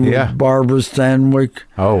Valley with Barbara Stanwyck.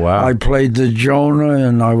 Oh, wow. I played the Jonah,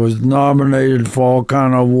 and I was nominated for all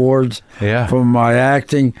kind of awards for my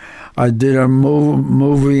acting. I did a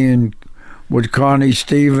movie with Connie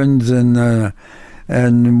Stevens, and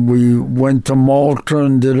we went to Malta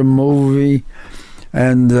and did a movie,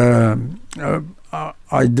 and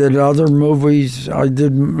I did other movies. I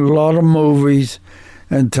did a lot of movies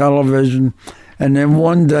and television. And then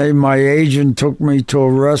one day my agent took me to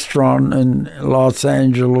a restaurant in Los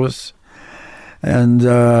Angeles, and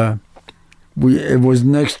it was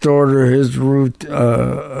next door to his route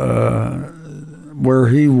where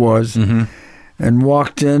he was, and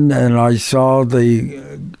walked in, and I saw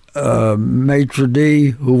the maitre d',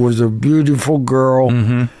 who was a beautiful girl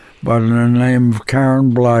by the name of Karen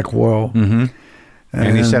Blackwell.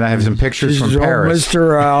 And he said, I have some pictures from Paris.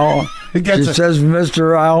 Mr. Allen. She says,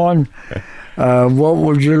 Mr. Allen, what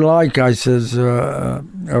would you like? I says, a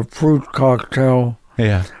fruit cocktail.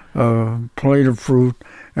 Yeah. Plate of fruit.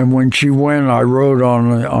 And when she went, I wrote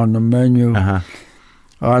on the menu, I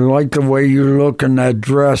like the way you look in that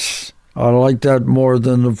dress. I like that more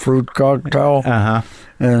than the fruit cocktail.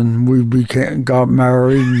 And we got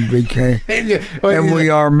married and we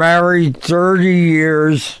are married 30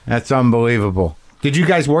 years. That's unbelievable. Did you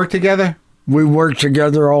guys work together? We worked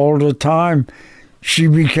together all the time. She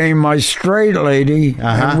became my straight lady,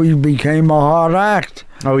 and we became a hot act.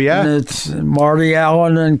 Oh yeah, and it's Marty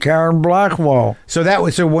Allen and Karen Blackwell. So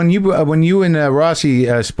when you and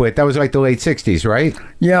Rossi split. That was like the late '60s, right?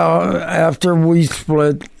 Yeah, after we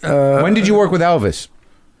split. When did you work with Elvis?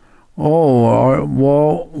 Oh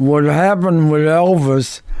well, what happened with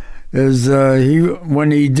Elvis is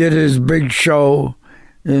when he did his big show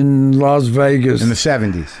in Las Vegas in the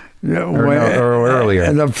 '70s. Yeah, or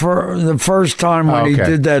earlier. The first time when he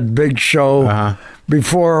did that big show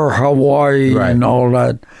before Hawaii and all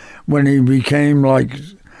that, when he became like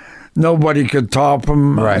nobody could top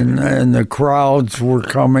him, and the crowds were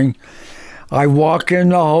coming. I walk in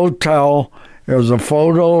the hotel. There's a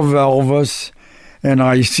photo of Elvis, and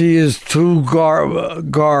I see his two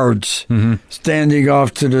guards standing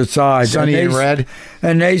off to the side. Sonny and Red,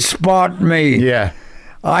 and they spot me. Yeah.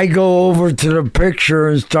 I go over to the picture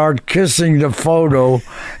and start kissing the photo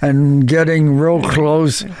and getting real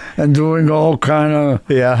close and doing all kind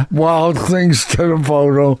of wild things to the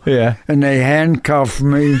photo. Yeah. And they handcuffed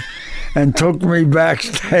me and took me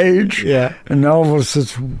backstage. Yeah. And Elvis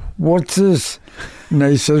says, "What's this?" And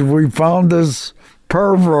they said, "We found this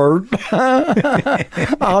pervert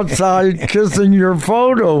outside kissing your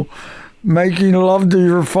photo, making love to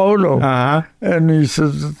your photo." And he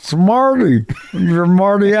says, "It's Marty. You're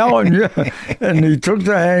Marty Allen." Yeah. And he took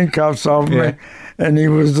the handcuffs off me, and he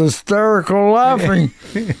was hysterical laughing.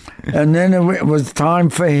 And then it was time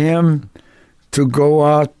for him to go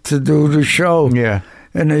out to do the show. Yeah.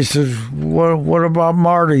 And they said, what about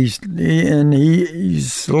Marty?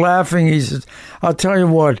 He's laughing. He says, "I'll tell you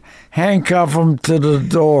what, handcuff him to the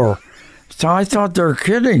door." So I thought they're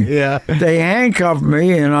kidding. Yeah. They handcuffed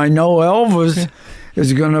me, and I know Elvis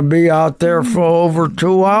is going to be out there for over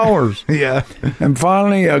 2 hours. Yeah. And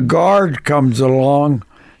finally a guard comes along.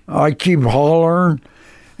 I keep hollering,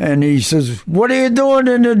 and he says, "What are you doing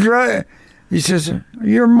in the dress?" He says,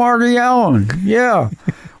 "You're Marty Allen." "Yeah."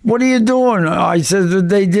 "What are you doing?" I said that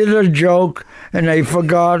they did a joke, and they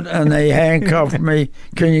forgot, and they handcuffed me.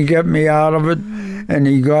 "Can you get me out of it?" And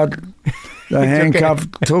he got the handcuff,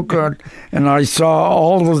 took it, and I saw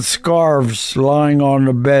all the scarves lying on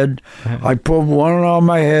the bed. I put one on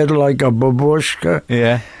my head like a babushka.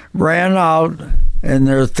 Yeah. Ran out, and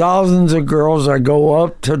there are thousands of girls. I go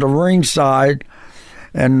up to the ringside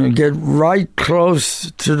and get right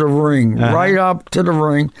close to the ring, right up to the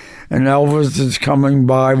ring, and Elvis is coming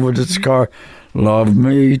by with his car. "Love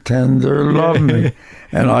me, tender, love me."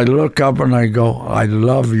 And I look up and I go, "I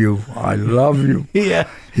love you, I love you." Yeah.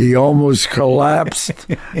 He almost collapsed,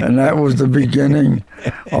 and that was the beginning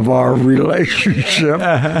of our relationship.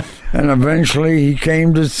 And eventually he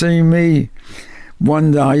came to see me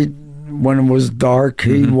one night when it was dark,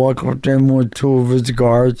 he walked in with two of his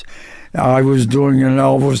guards. I was doing an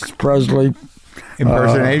Elvis Presley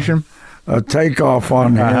impersonation, a takeoff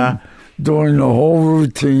on him, doing the whole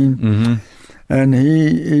routine, and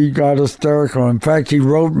he got hysterical. In fact, he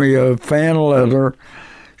wrote me a fan letter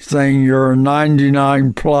saying you're a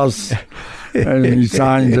 99 plus, and he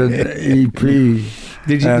signed an EP.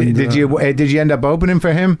 Did you end up opening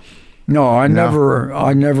for him? No, I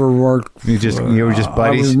never worked. You were just buddies.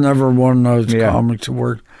 I was never one of those comics who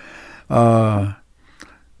worked that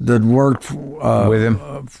worked with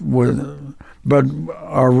him. But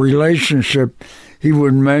our relationship, he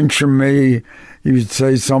would mention me. He would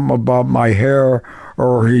say something about my hair,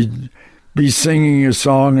 or he'd be singing a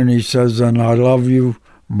song, and he says, "And I love you,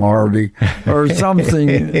 Marty," or something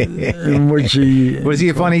in which he... Was he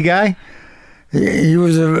a funny guy? He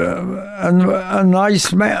was a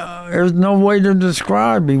nice man. There's no way to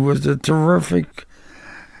describe. He was a terrific...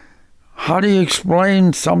 How do you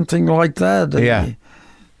explain something like that? Yeah.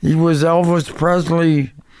 He was Elvis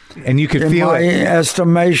Presley... And you could feel it. In my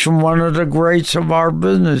estimation, one of the greats of our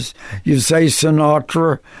business. You say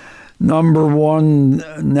Sinatra, number one,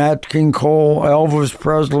 Nat King Cole, Elvis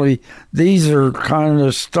Presley. These are kind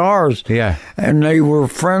of stars. Yeah. And they were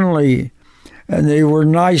friendly, and they were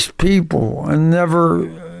nice people, and never,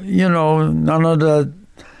 none of that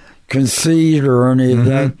conceit or any of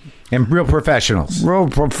that. And real professionals. Real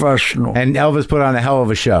professional. And Elvis put on a hell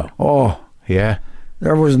of a show. Oh. Yeah.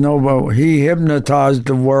 There was nobody. He hypnotized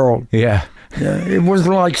the world. Yeah. It was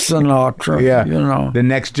like Sinatra. Yeah. The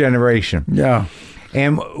next generation. Yeah.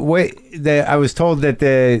 And I was told that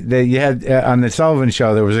you had on the Sullivan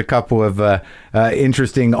Show there was a couple of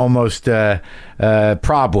interesting, almost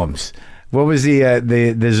problems. What was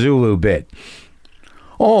the Zulu bit?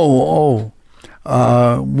 We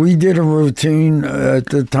did a routine at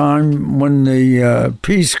the time when the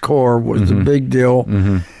Peace Corps was a big deal.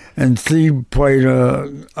 And Steve played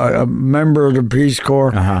a member of the Peace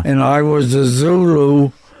Corps, and I was a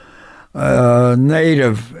Zulu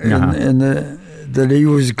native that he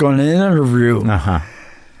was going to interview.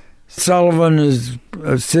 Sullivan is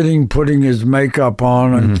sitting putting his makeup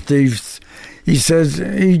on, and he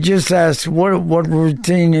just asked, what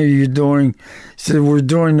routine are you doing? He said, we're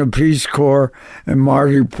doing the Peace Corps, and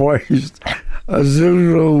Marty plays a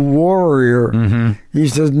Zulu warrior. He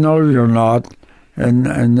said, no, you're not.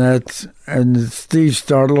 And Steve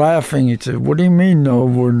started laughing. He said, what do you mean, no,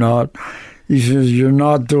 we're not? He says, you're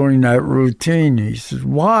not doing that routine. He says,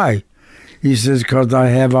 why? He says, because I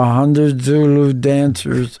have 100 Zulu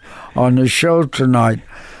dancers on the show tonight.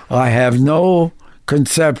 I have no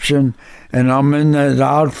conception, and I'm in that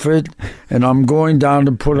outfit, and I'm going down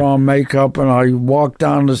to put on makeup, and I walk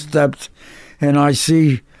down the steps, and I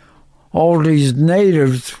see all these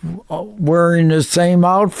natives wearing the same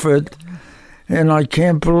outfit. And I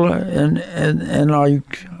can't believe, and I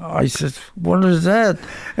said, what is that?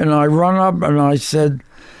 And I run up and I said,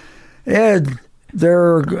 Ed,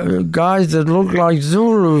 there are guys that look like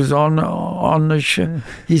Zulus on the show.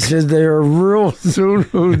 He said, they are real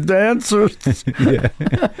Zulu dancers.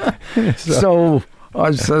 So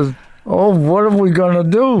I said, what are we going to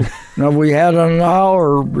do? Now, we had an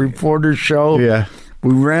hour before the show. Yeah.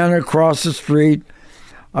 We ran across the street.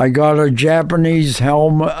 I got a Japanese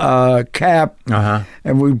helmet cap,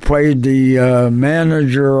 and we played the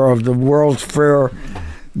manager of the World's Fair,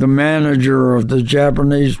 the manager of the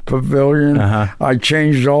Japanese pavilion. I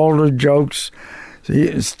changed all the jokes.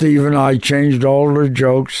 Steve and I changed all the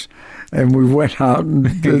jokes, and we went out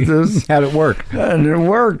and did this. How'd it work? And it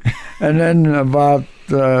worked. And then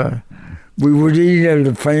we would eat at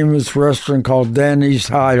a famous restaurant called Danny's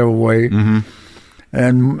Hideaway.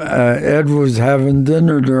 And Ed was having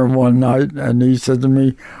dinner there one night, and he said to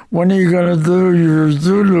me, when are you going to do your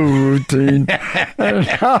Zulu routine? And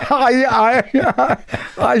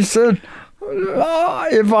I said,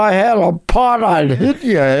 if I had a pot, I'd hit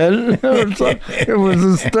you, Ed. It was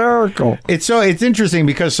hysterical. It's interesting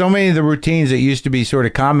because so many of the routines that used to be sort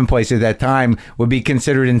of commonplace at that time would be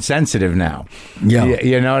considered insensitive now. Yeah.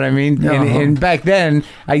 You know what I mean? And back then...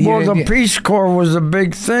 the Peace Corps was a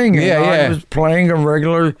big thing. I was playing a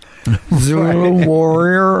regular Zulu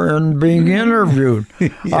warrior and being interviewed.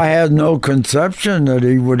 I had no conception that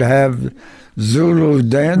he would have Zulu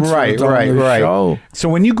dancers on the show. So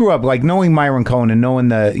when you grew up, like knowing Myron Cohen and knowing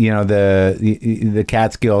the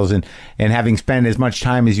Catskills and having spent as much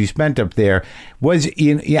time as you spent up there,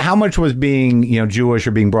 how much was being Jewish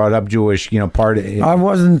or being brought up Jewish part of it? I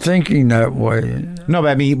wasn't thinking that way. No, but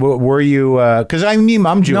I mean, were you? Because I'm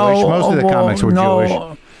Jewish. Most of the comics were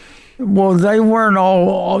Jewish. Well, they weren't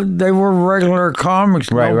all. They were regular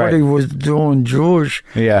comics. Right, Nobody was doing Jewish.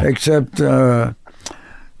 Yeah. Except there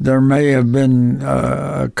may have been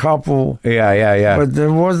a couple. Yeah. But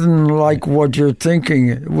there wasn't like what you're thinking.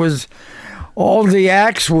 It was all the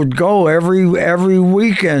acts would go every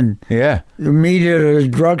weekend. Yeah. You meet at a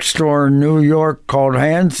drugstore in New York called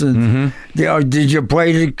Hanson's. Did you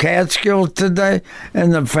play the Catskills today?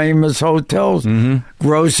 And the famous hotels,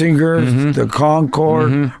 Grossinger's, the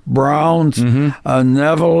Concord, Brown's,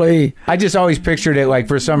 Neville. I just always pictured it like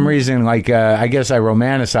for some reason, like I guess I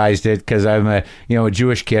romanticized it because I'm a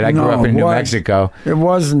Jewish kid. I grew up in New Mexico. It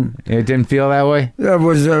wasn't. It didn't feel that way. There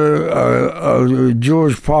was a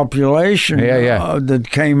Jewish population that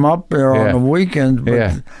came up there on the weekends,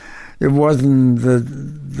 but it wasn't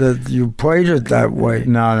that you played it that way.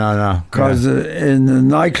 No. Because in the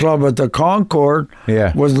nightclub at the Concord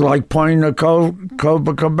was like playing the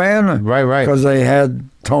Copacabana. Right. Because they had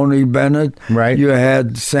Tony Bennett. Right. You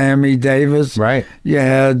had Sammy Davis. Right. You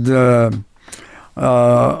had, you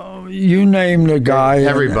name the guy.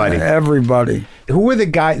 Everybody. Who were the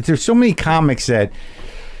guys? There's so many comics that...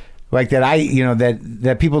 Like that,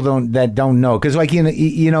 that people don't know, because like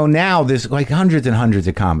now there's like hundreds and hundreds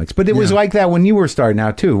of comics, but it was like that when you were starting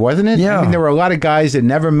out too, wasn't it? Yeah. I mean, there were a lot of guys that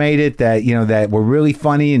never made it that that were really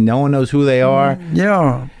funny and no one knows who they are.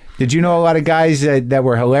 Yeah. Did you know a lot of guys that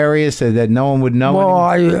were hilarious that no one would know?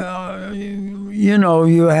 Well,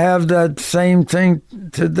 you have that same thing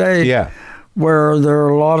today. Yeah. Where there are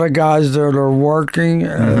a lot of guys that are working,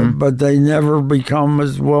 but they never become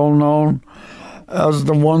as well known as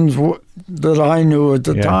the ones that I knew at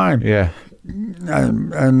the time. Yeah.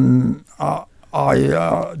 And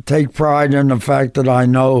I take pride in the fact that I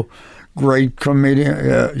know great comedian,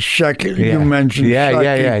 Shecky, you mentioned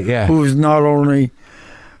Shecky, who's not only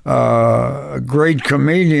a great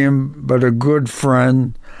comedian, but a good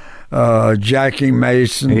friend, Jackie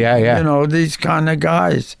Mason, these kind of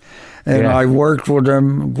guys. And I worked with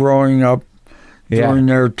them growing up during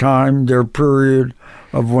their time, their period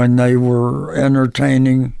of when they were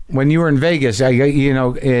entertaining. When you were in Vegas,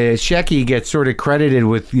 Shecky gets sort of credited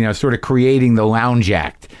with, sort of creating the lounge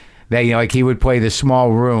act. That, like he would play the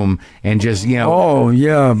small room and just, Oh,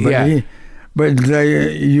 yeah. But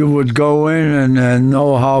you would go in and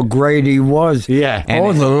know how great he was. Yeah.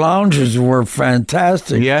 The lounges were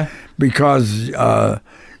fantastic. Yeah. Because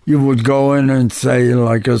you would go in and say,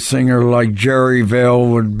 like a singer like Jerry Vale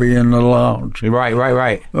would be in the lounge.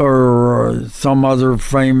 Right. Or some other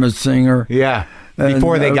famous singer. Yeah.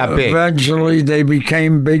 Before they got big. Eventually, they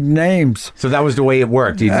became big names. So that was the way it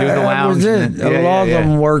worked. You do the lounge. That was it. A lot of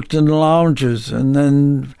them worked in lounges. And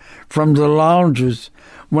then from the lounges,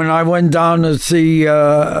 when I went down to see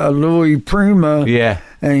Louis Prima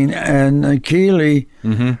and Keeley,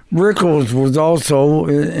 Rickles was also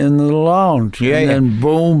in the lounge. And then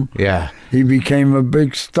boom, he became a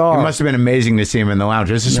big star. It must have been amazing to see him in the lounge.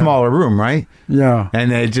 It's a smaller room, right? Yeah.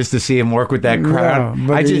 And just to see him work with that crowd.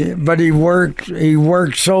 Yeah, but he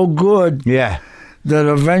worked so good. Yeah. That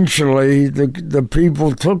eventually the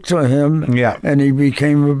people took to him, and he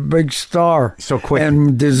became a big star. So quick.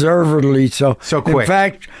 And deservedly so. So quick. In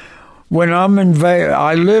fact, when I'm in Vegas,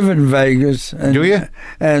 I live in Vegas. And, do you?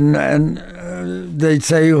 And they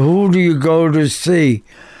say, who do you go to see?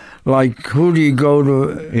 Like, who do you go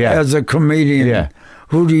to as a comedian? Yeah.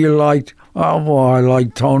 Who do you like? Oh, well, I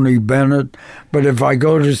like Tony Bennett. But if I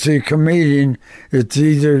go to see a comedian, it's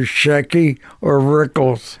either Shecky or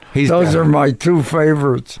Rickles. Those are my two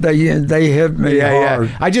favorites. They hit me hard.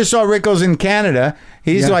 Yeah. I just saw Rickles in Canada.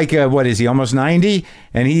 He's like, what is he, almost 90?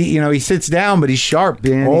 And he sits down, but he's sharp.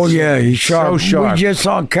 Man. He's sharp. So sharp. We just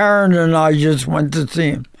saw Karen and I just went to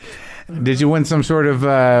see him. Did you win some sort of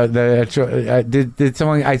did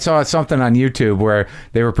someone? I saw something on YouTube where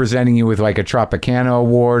they were presenting you with like a Tropicana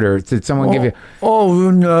award, or did someone give you?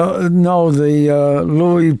 Oh no, the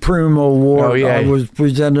Louis Prima award was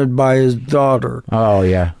presented by his daughter. Oh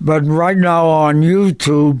yeah. But right now on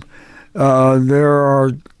YouTube, there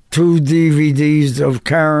are 2 DVDs of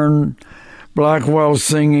Karen Blackwell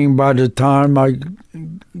singing by the time I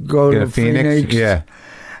go to Phoenix. Yeah.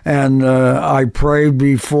 And I prayed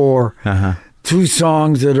before. 2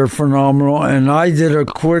 songs that are phenomenal. And I did a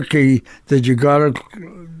quickie that you got to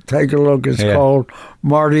take a look. It's called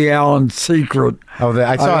Marty Allen's Secret. Oh,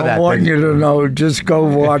 I saw that. I want you to know. Just go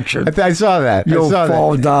watch it. I saw that. You'll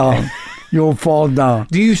fall down. You'll fall down.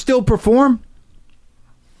 Do you still perform?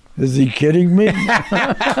 Is he kidding me?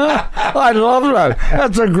 I love that.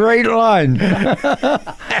 That's a great line.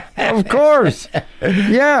 Of course.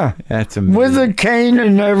 Yeah. That's amazing. With a cane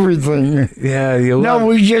and everything. Yeah. No,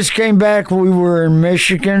 we just came back. We were in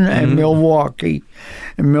Michigan and Milwaukee.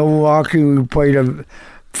 In Milwaukee, we played a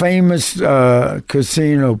famous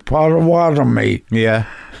casino, Potawatomi. Yeah.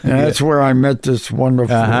 And that's where I met this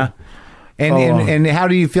wonderful And how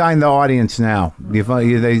do you find the audience now? Do you find,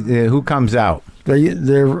 who comes out?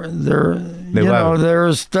 They're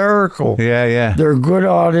hysterical. Yeah. They're good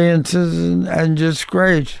audiences and just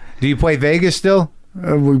great. Do you play Vegas still?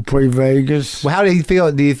 We play Vegas. Well, how do you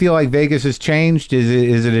feel? Do you feel like Vegas has changed?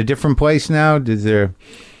 Is it a different place now? Is there?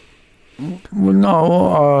 Well,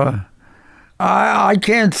 no, I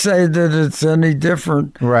can't say that it's any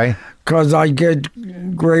different. Right. Because I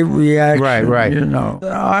get great reaction. Right. You know,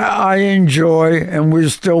 I enjoy, and we're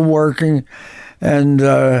still working, and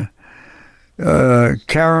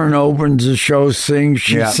Karen opens the show, sings.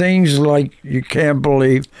 She sings like you can't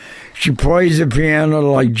believe. She plays the piano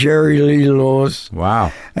like Jerry Lee Lewis.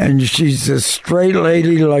 Wow. And she's a straight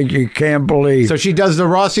lady like you can't believe. So she does the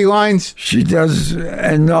Rossi lines? She does,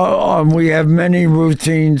 and we have many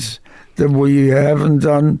routines that we haven't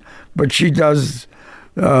done, but she does.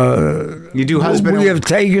 You do husband. We have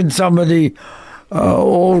taken some of the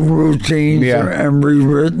old routines and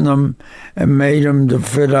rewritten them and made them to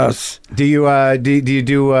fit us. Do you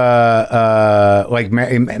do like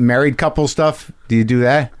married couple stuff? Do you do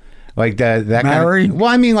that? Like that married? Kind of, well,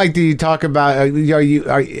 I mean, like, do you talk about?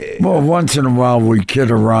 Well, once in a while we kid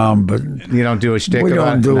around, but you don't do a shtick. We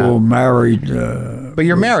don't do married. But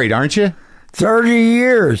you're married, aren't you? 30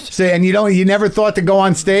 years. So, and you never thought to go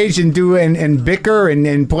on stage and do and bicker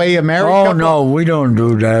and play a married couple? No, we don't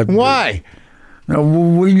do that. Why? No,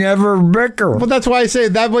 we never bicker. Well, that's why I say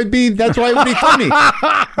that's why it would be funny.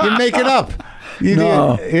 You make it up.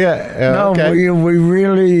 Okay.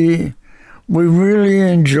 We really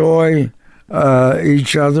enjoy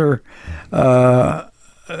each other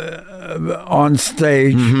on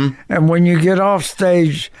stage, and when you get off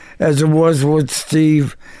stage, as it was with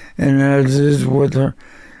Steve, and as it is with her,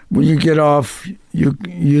 when you get off,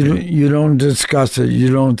 you don't discuss it.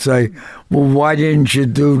 You don't say, "Well, why didn't you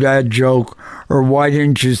do that joke?" or "Why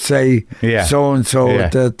didn't you say so and so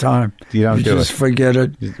at that time?" You don't do just it. Forget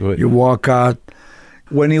it. You walk out.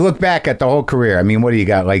 When you look back at the whole career, I mean, what do you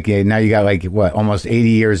got? Like now, you got like what, almost 80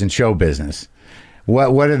 years in show business.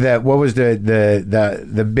 What was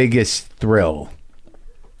the biggest thrill?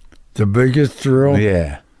 The biggest thrill?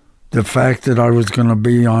 Yeah. The fact that I was going to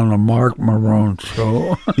be on the Marc Maron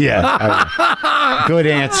show. Yeah. Good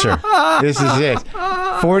answer. This is it.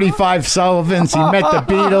 45 Sullivans. He met the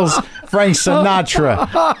Beatles. Frank Sinatra,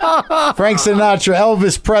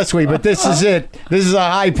 Elvis Presley, but this is it. This is a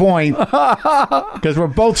high point because we're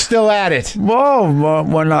both still at it. Whoa,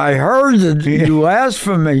 when I heard that you asked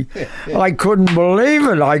for me, I couldn't believe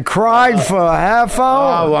it. I cried for a half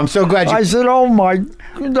hour. Oh, I'm so glad you... I said, oh my,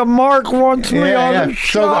 the Marc wants me on the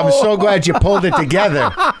show. So, I'm so glad you pulled it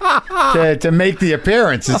together to make the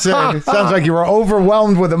appearance. It sounds like you were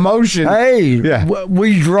overwhelmed with emotion. Hey,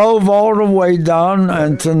 we drove all the way down,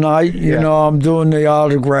 and tonight, you know, I'm doing the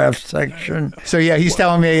autograph section. So, he's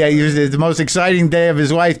telling me it was the most exciting day of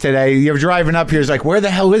his life today. You're driving up here. He's like, where the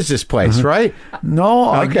hell is this place, right?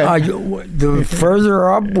 No, okay. The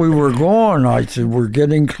further up we were going, I said, we're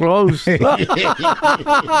getting close. What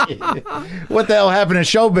the hell happened in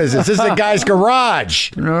show business? This is a guy's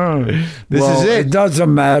garage. No. This is it. It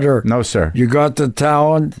doesn't matter. No, sir. You got the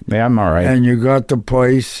talent. Yeah, I'm all right. And you got the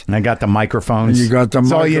place. And I got the microphones. And you got the That's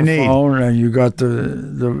microphone. all you need. And you got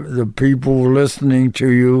the people listening to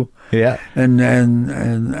you. Yeah.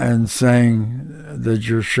 And saying that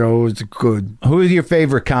your show is good. Who are your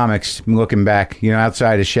favorite comics looking back,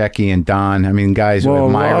 outside of Shecky and Don? I mean, guys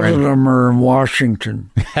with Myron. A lot of them are in Washington.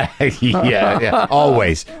 yeah,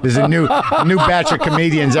 always. There's a new batch of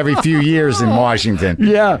comedians every few years in Washington.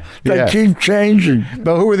 Yeah, they keep changing.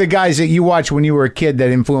 But who were the guys that you watched when you were a kid that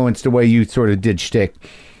influenced the way you sort of did shtick?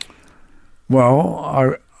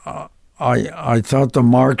 Well, I thought the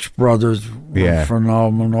Marx Brothers were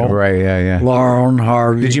phenomenal. Right, yeah. Laurel and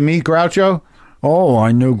Harvey. Did you meet Groucho? Oh,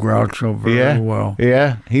 I knew Groucho very well.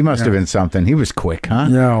 Yeah, he must have been something. He was quick, huh?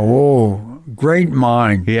 Yeah, great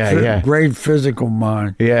mind. Yeah. Great physical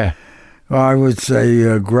mind. Yeah. I would say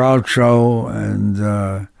Groucho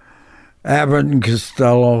and Abbott and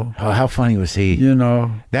Costello. Oh, how funny was he?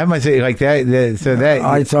 That must be like that.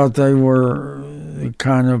 I thought they were the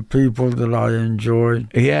kind of people that I enjoyed.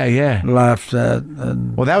 Yeah. Laughed at.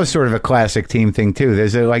 And well, that was sort of a classic team thing too.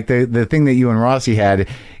 There's like the thing that you and Rossi had,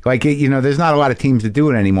 like, you know, there's not a lot of teams that do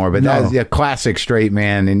it anymore, but that was a classic straight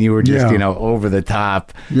man, and you were just, you know, over the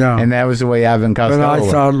top. Yeah. And that was the way Abbott and Costello But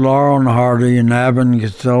I thought Laurel and Hardy and Abbott and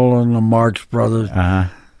Costello and the Marx Brothers,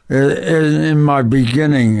 in my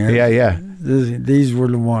beginning, these were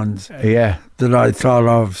the ones that I thought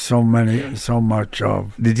of so much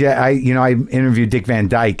of. Did you? I interviewed Dick Van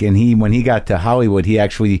Dyke, and when he got to Hollywood, he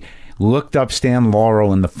actually looked up Stan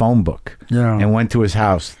Laurel in the phone book and went to his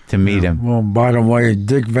house to meet him. Well, by the way,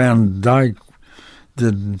 Dick Van Dyke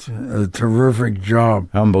did a terrific job.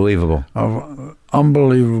 Unbelievable.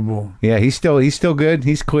 Unbelievable. Yeah, he's still good.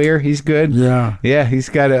 He's clear. He's good. Yeah. Yeah, he's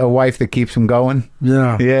got a wife that keeps him going.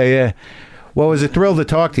 Yeah. Yeah. Well, it was a thrill to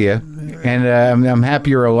talk to you, and I'm happy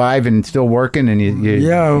you're alive and still working.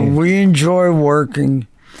 And we enjoy working,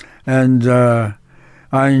 and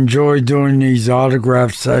I enjoy doing these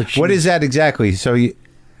autograph sessions. What is that exactly? So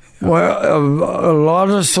well, a lot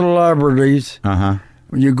of celebrities.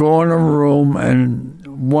 You go in a room and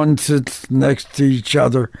one sits next to each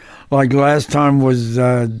other. Like last time was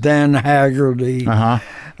Dan Haggerty,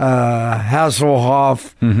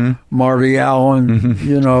 Hasselhoff, Marty Allen,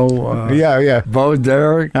 you know, Bo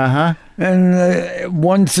Derek. And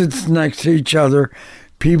one sits next to each other.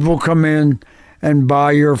 People come in and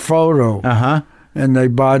buy your photo. And they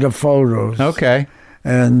buy the photos. Okay.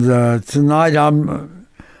 And tonight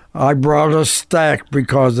I brought a stack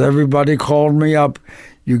because everybody called me up.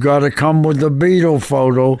 You got to come with the Beatle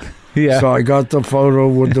photo. Yeah. So I got the photo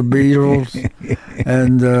with the Beatles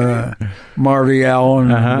and Marty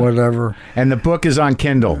Allen and whatever. And the book is on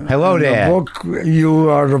Kindle. Hello, Dad. The book, you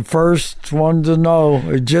are the first one to know.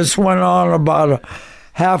 It just went on about a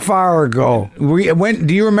half hour ago. Do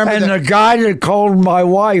you remember? And the guy that called my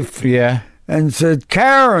wife and said,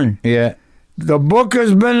 Karen, the book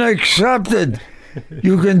has been accepted.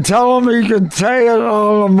 You can tell him he can say it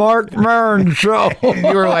on the Marc Maron show.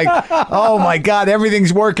 You were like, oh, my God,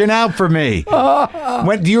 everything's working out for me.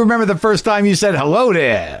 Do you remember the first time you said, hello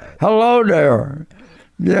there? Hello there.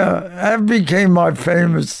 Yeah, that became my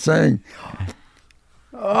famous thing.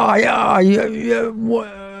 You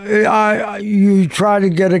try to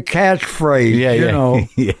get a catchphrase, you know.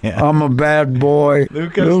 I'm a bad boy.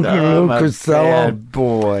 Lucas bad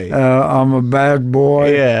boy. I'm a bad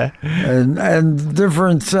boy. Yeah. And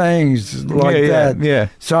different sayings like that. Yeah.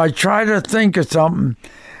 So I try to think of something,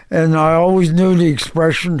 and I always knew the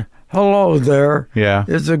expression, hello there. Yeah.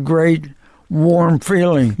 It's a great warm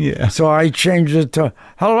feeling. Yeah. So I changed it to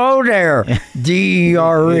hello there,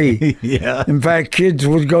 D-E-R-E. Yeah. In fact, kids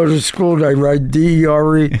would go to school, they write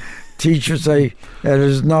D-E-R-E. Teachers say, that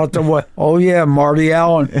is not the way. Oh, yeah, Marty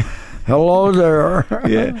Allen. Hello there.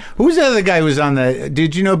 Yeah. Who's the other guy who was on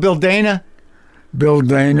did you know Bill Dana? Bill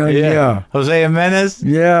Dana, yeah. Jose Jimenez?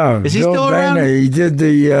 Yeah. Is he Bill still around? Dana, he did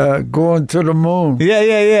the Going to the Moon.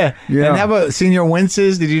 Yeah. And how about Senior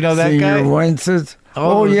Winces? Did you know that guy? Senior Winces.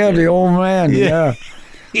 Oh, yeah, the old man, yeah.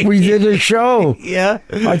 We did a show. Yeah.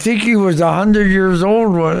 I think he was 100 years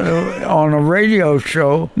old on a radio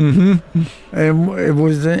show. Mm-hmm. And it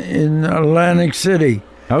was in Atlantic City.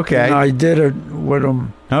 Okay. And I did it with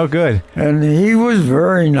him. Oh, good. And he was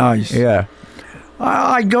very nice. Yeah.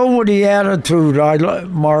 I go with the attitude,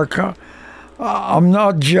 Mark. I'm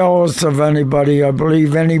not jealous of anybody. I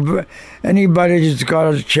believe anybody that's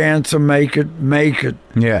got a chance to make it.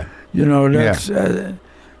 Yeah. You know, that's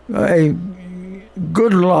hey,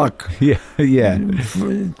 good luck. Yeah.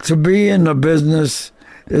 To be in the business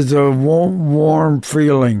is a warm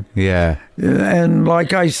feeling. Yeah. And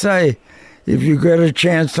like I say, if you get a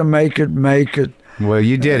chance to make it. Well,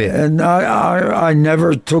 you did it. And I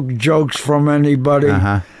never took jokes from anybody.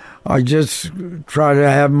 I just try to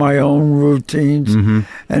have my own routines and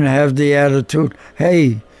have the attitude,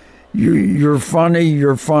 hey, you're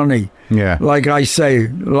funny. Yeah. Like I say,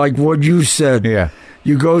 like what you said. Yeah.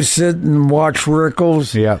 You go sit and watch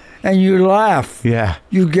Rickles. Yeah. And you laugh. Yeah.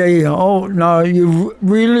 You you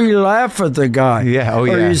really laugh at the guy. Yeah. Oh,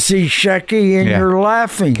 yeah. Or you see Shecky and you're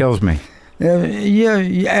laughing. Kills me. Yeah,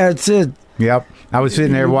 that's it. Yep. I was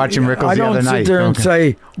sitting there watching Rickles the other night. I don't sit there and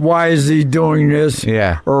say, why is he doing this?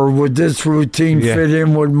 Yeah. Or would this routine fit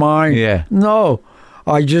in with mine? Yeah. No.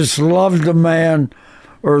 I just love the man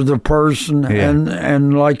or the person. Yeah.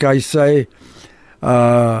 And like I say,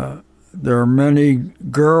 there are many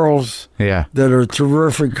girls that are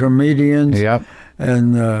terrific comedians. Yep.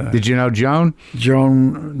 And did you know Joan?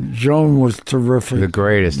 Joan was terrific. The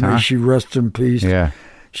greatest, huh? May she rest in peace. Yeah.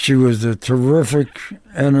 She was a terrific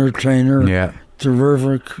entertainer. Yeah.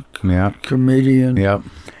 Terrific comedian. Yep.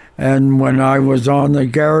 And when I was on the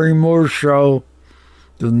Gary Moore show,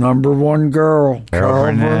 the #1 girl,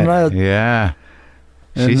 Carol Burnett. Yeah.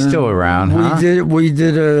 She's still around, huh? We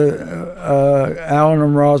did Alan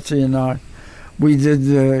and Rossi and I, we did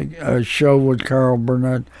a show with Carol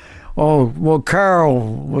Burnett. Oh, well,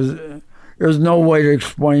 there's no way to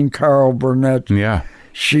explain Carol Burnett. Yeah.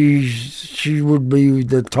 She would be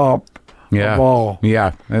the top of all.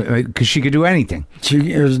 Yeah, because she could do anything.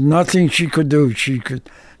 There's nothing she could do. She could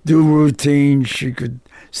do routines. She could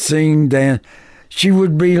sing, dance. She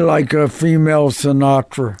would be like a female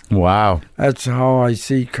Sinatra. Wow. That's how I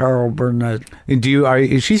see Carol Burnett. And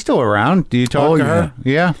is she still around? Do you talk to her?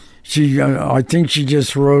 Yeah. I think she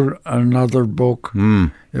just wrote another book,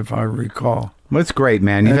 if I recall. Well, that's great,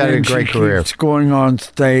 man. You've had a great career. She's going on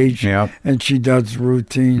stage, and she does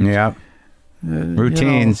routines. Yeah.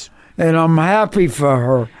 Routines. And I'm happy for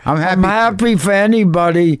her. I'm happy for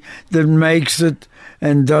anybody that makes it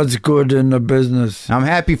and does good in the business. I'm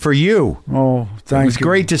happy for you. Oh, thank you. It was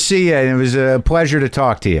great to see you, and it was a pleasure to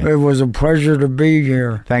talk to you. It was a pleasure to be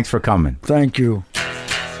here. Thanks for coming. Thank you.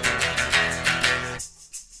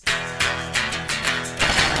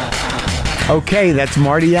 Okay, that's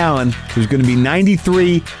Marty Allen, who's going to be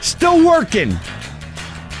 93, still working.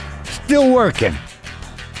 Still working.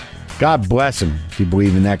 God bless him, if you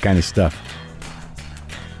believe in that kind of stuff.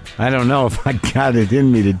 I don't know if I got it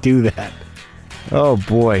in me to do that. Oh,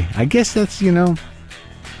 boy. I guess that's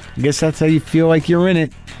how you feel like you're in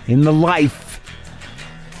it, in the life.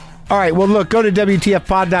 All right, well, look, go to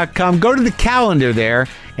WTFpod.com. Go to the calendar there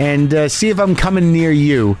and see if I'm coming near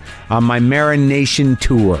you on my Marin Nation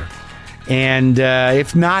tour. And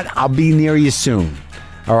if not, I'll be near you soon.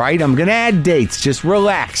 All right, I'm going to add dates. Just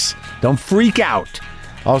relax. Don't freak out.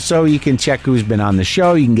 Also, you can check who's been on the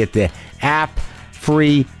show. You can get the app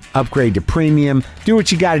free, upgrade to premium. Do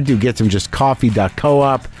what you got to do. Get some just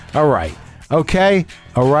coffee.coop. All right. Okay.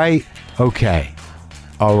 All right. Okay.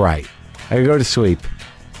 All right. I gotta go to sleep.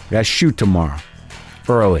 I gotta shoot tomorrow.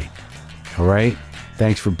 Early. All right.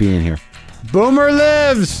 Thanks for being here. Boomer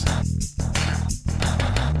lives!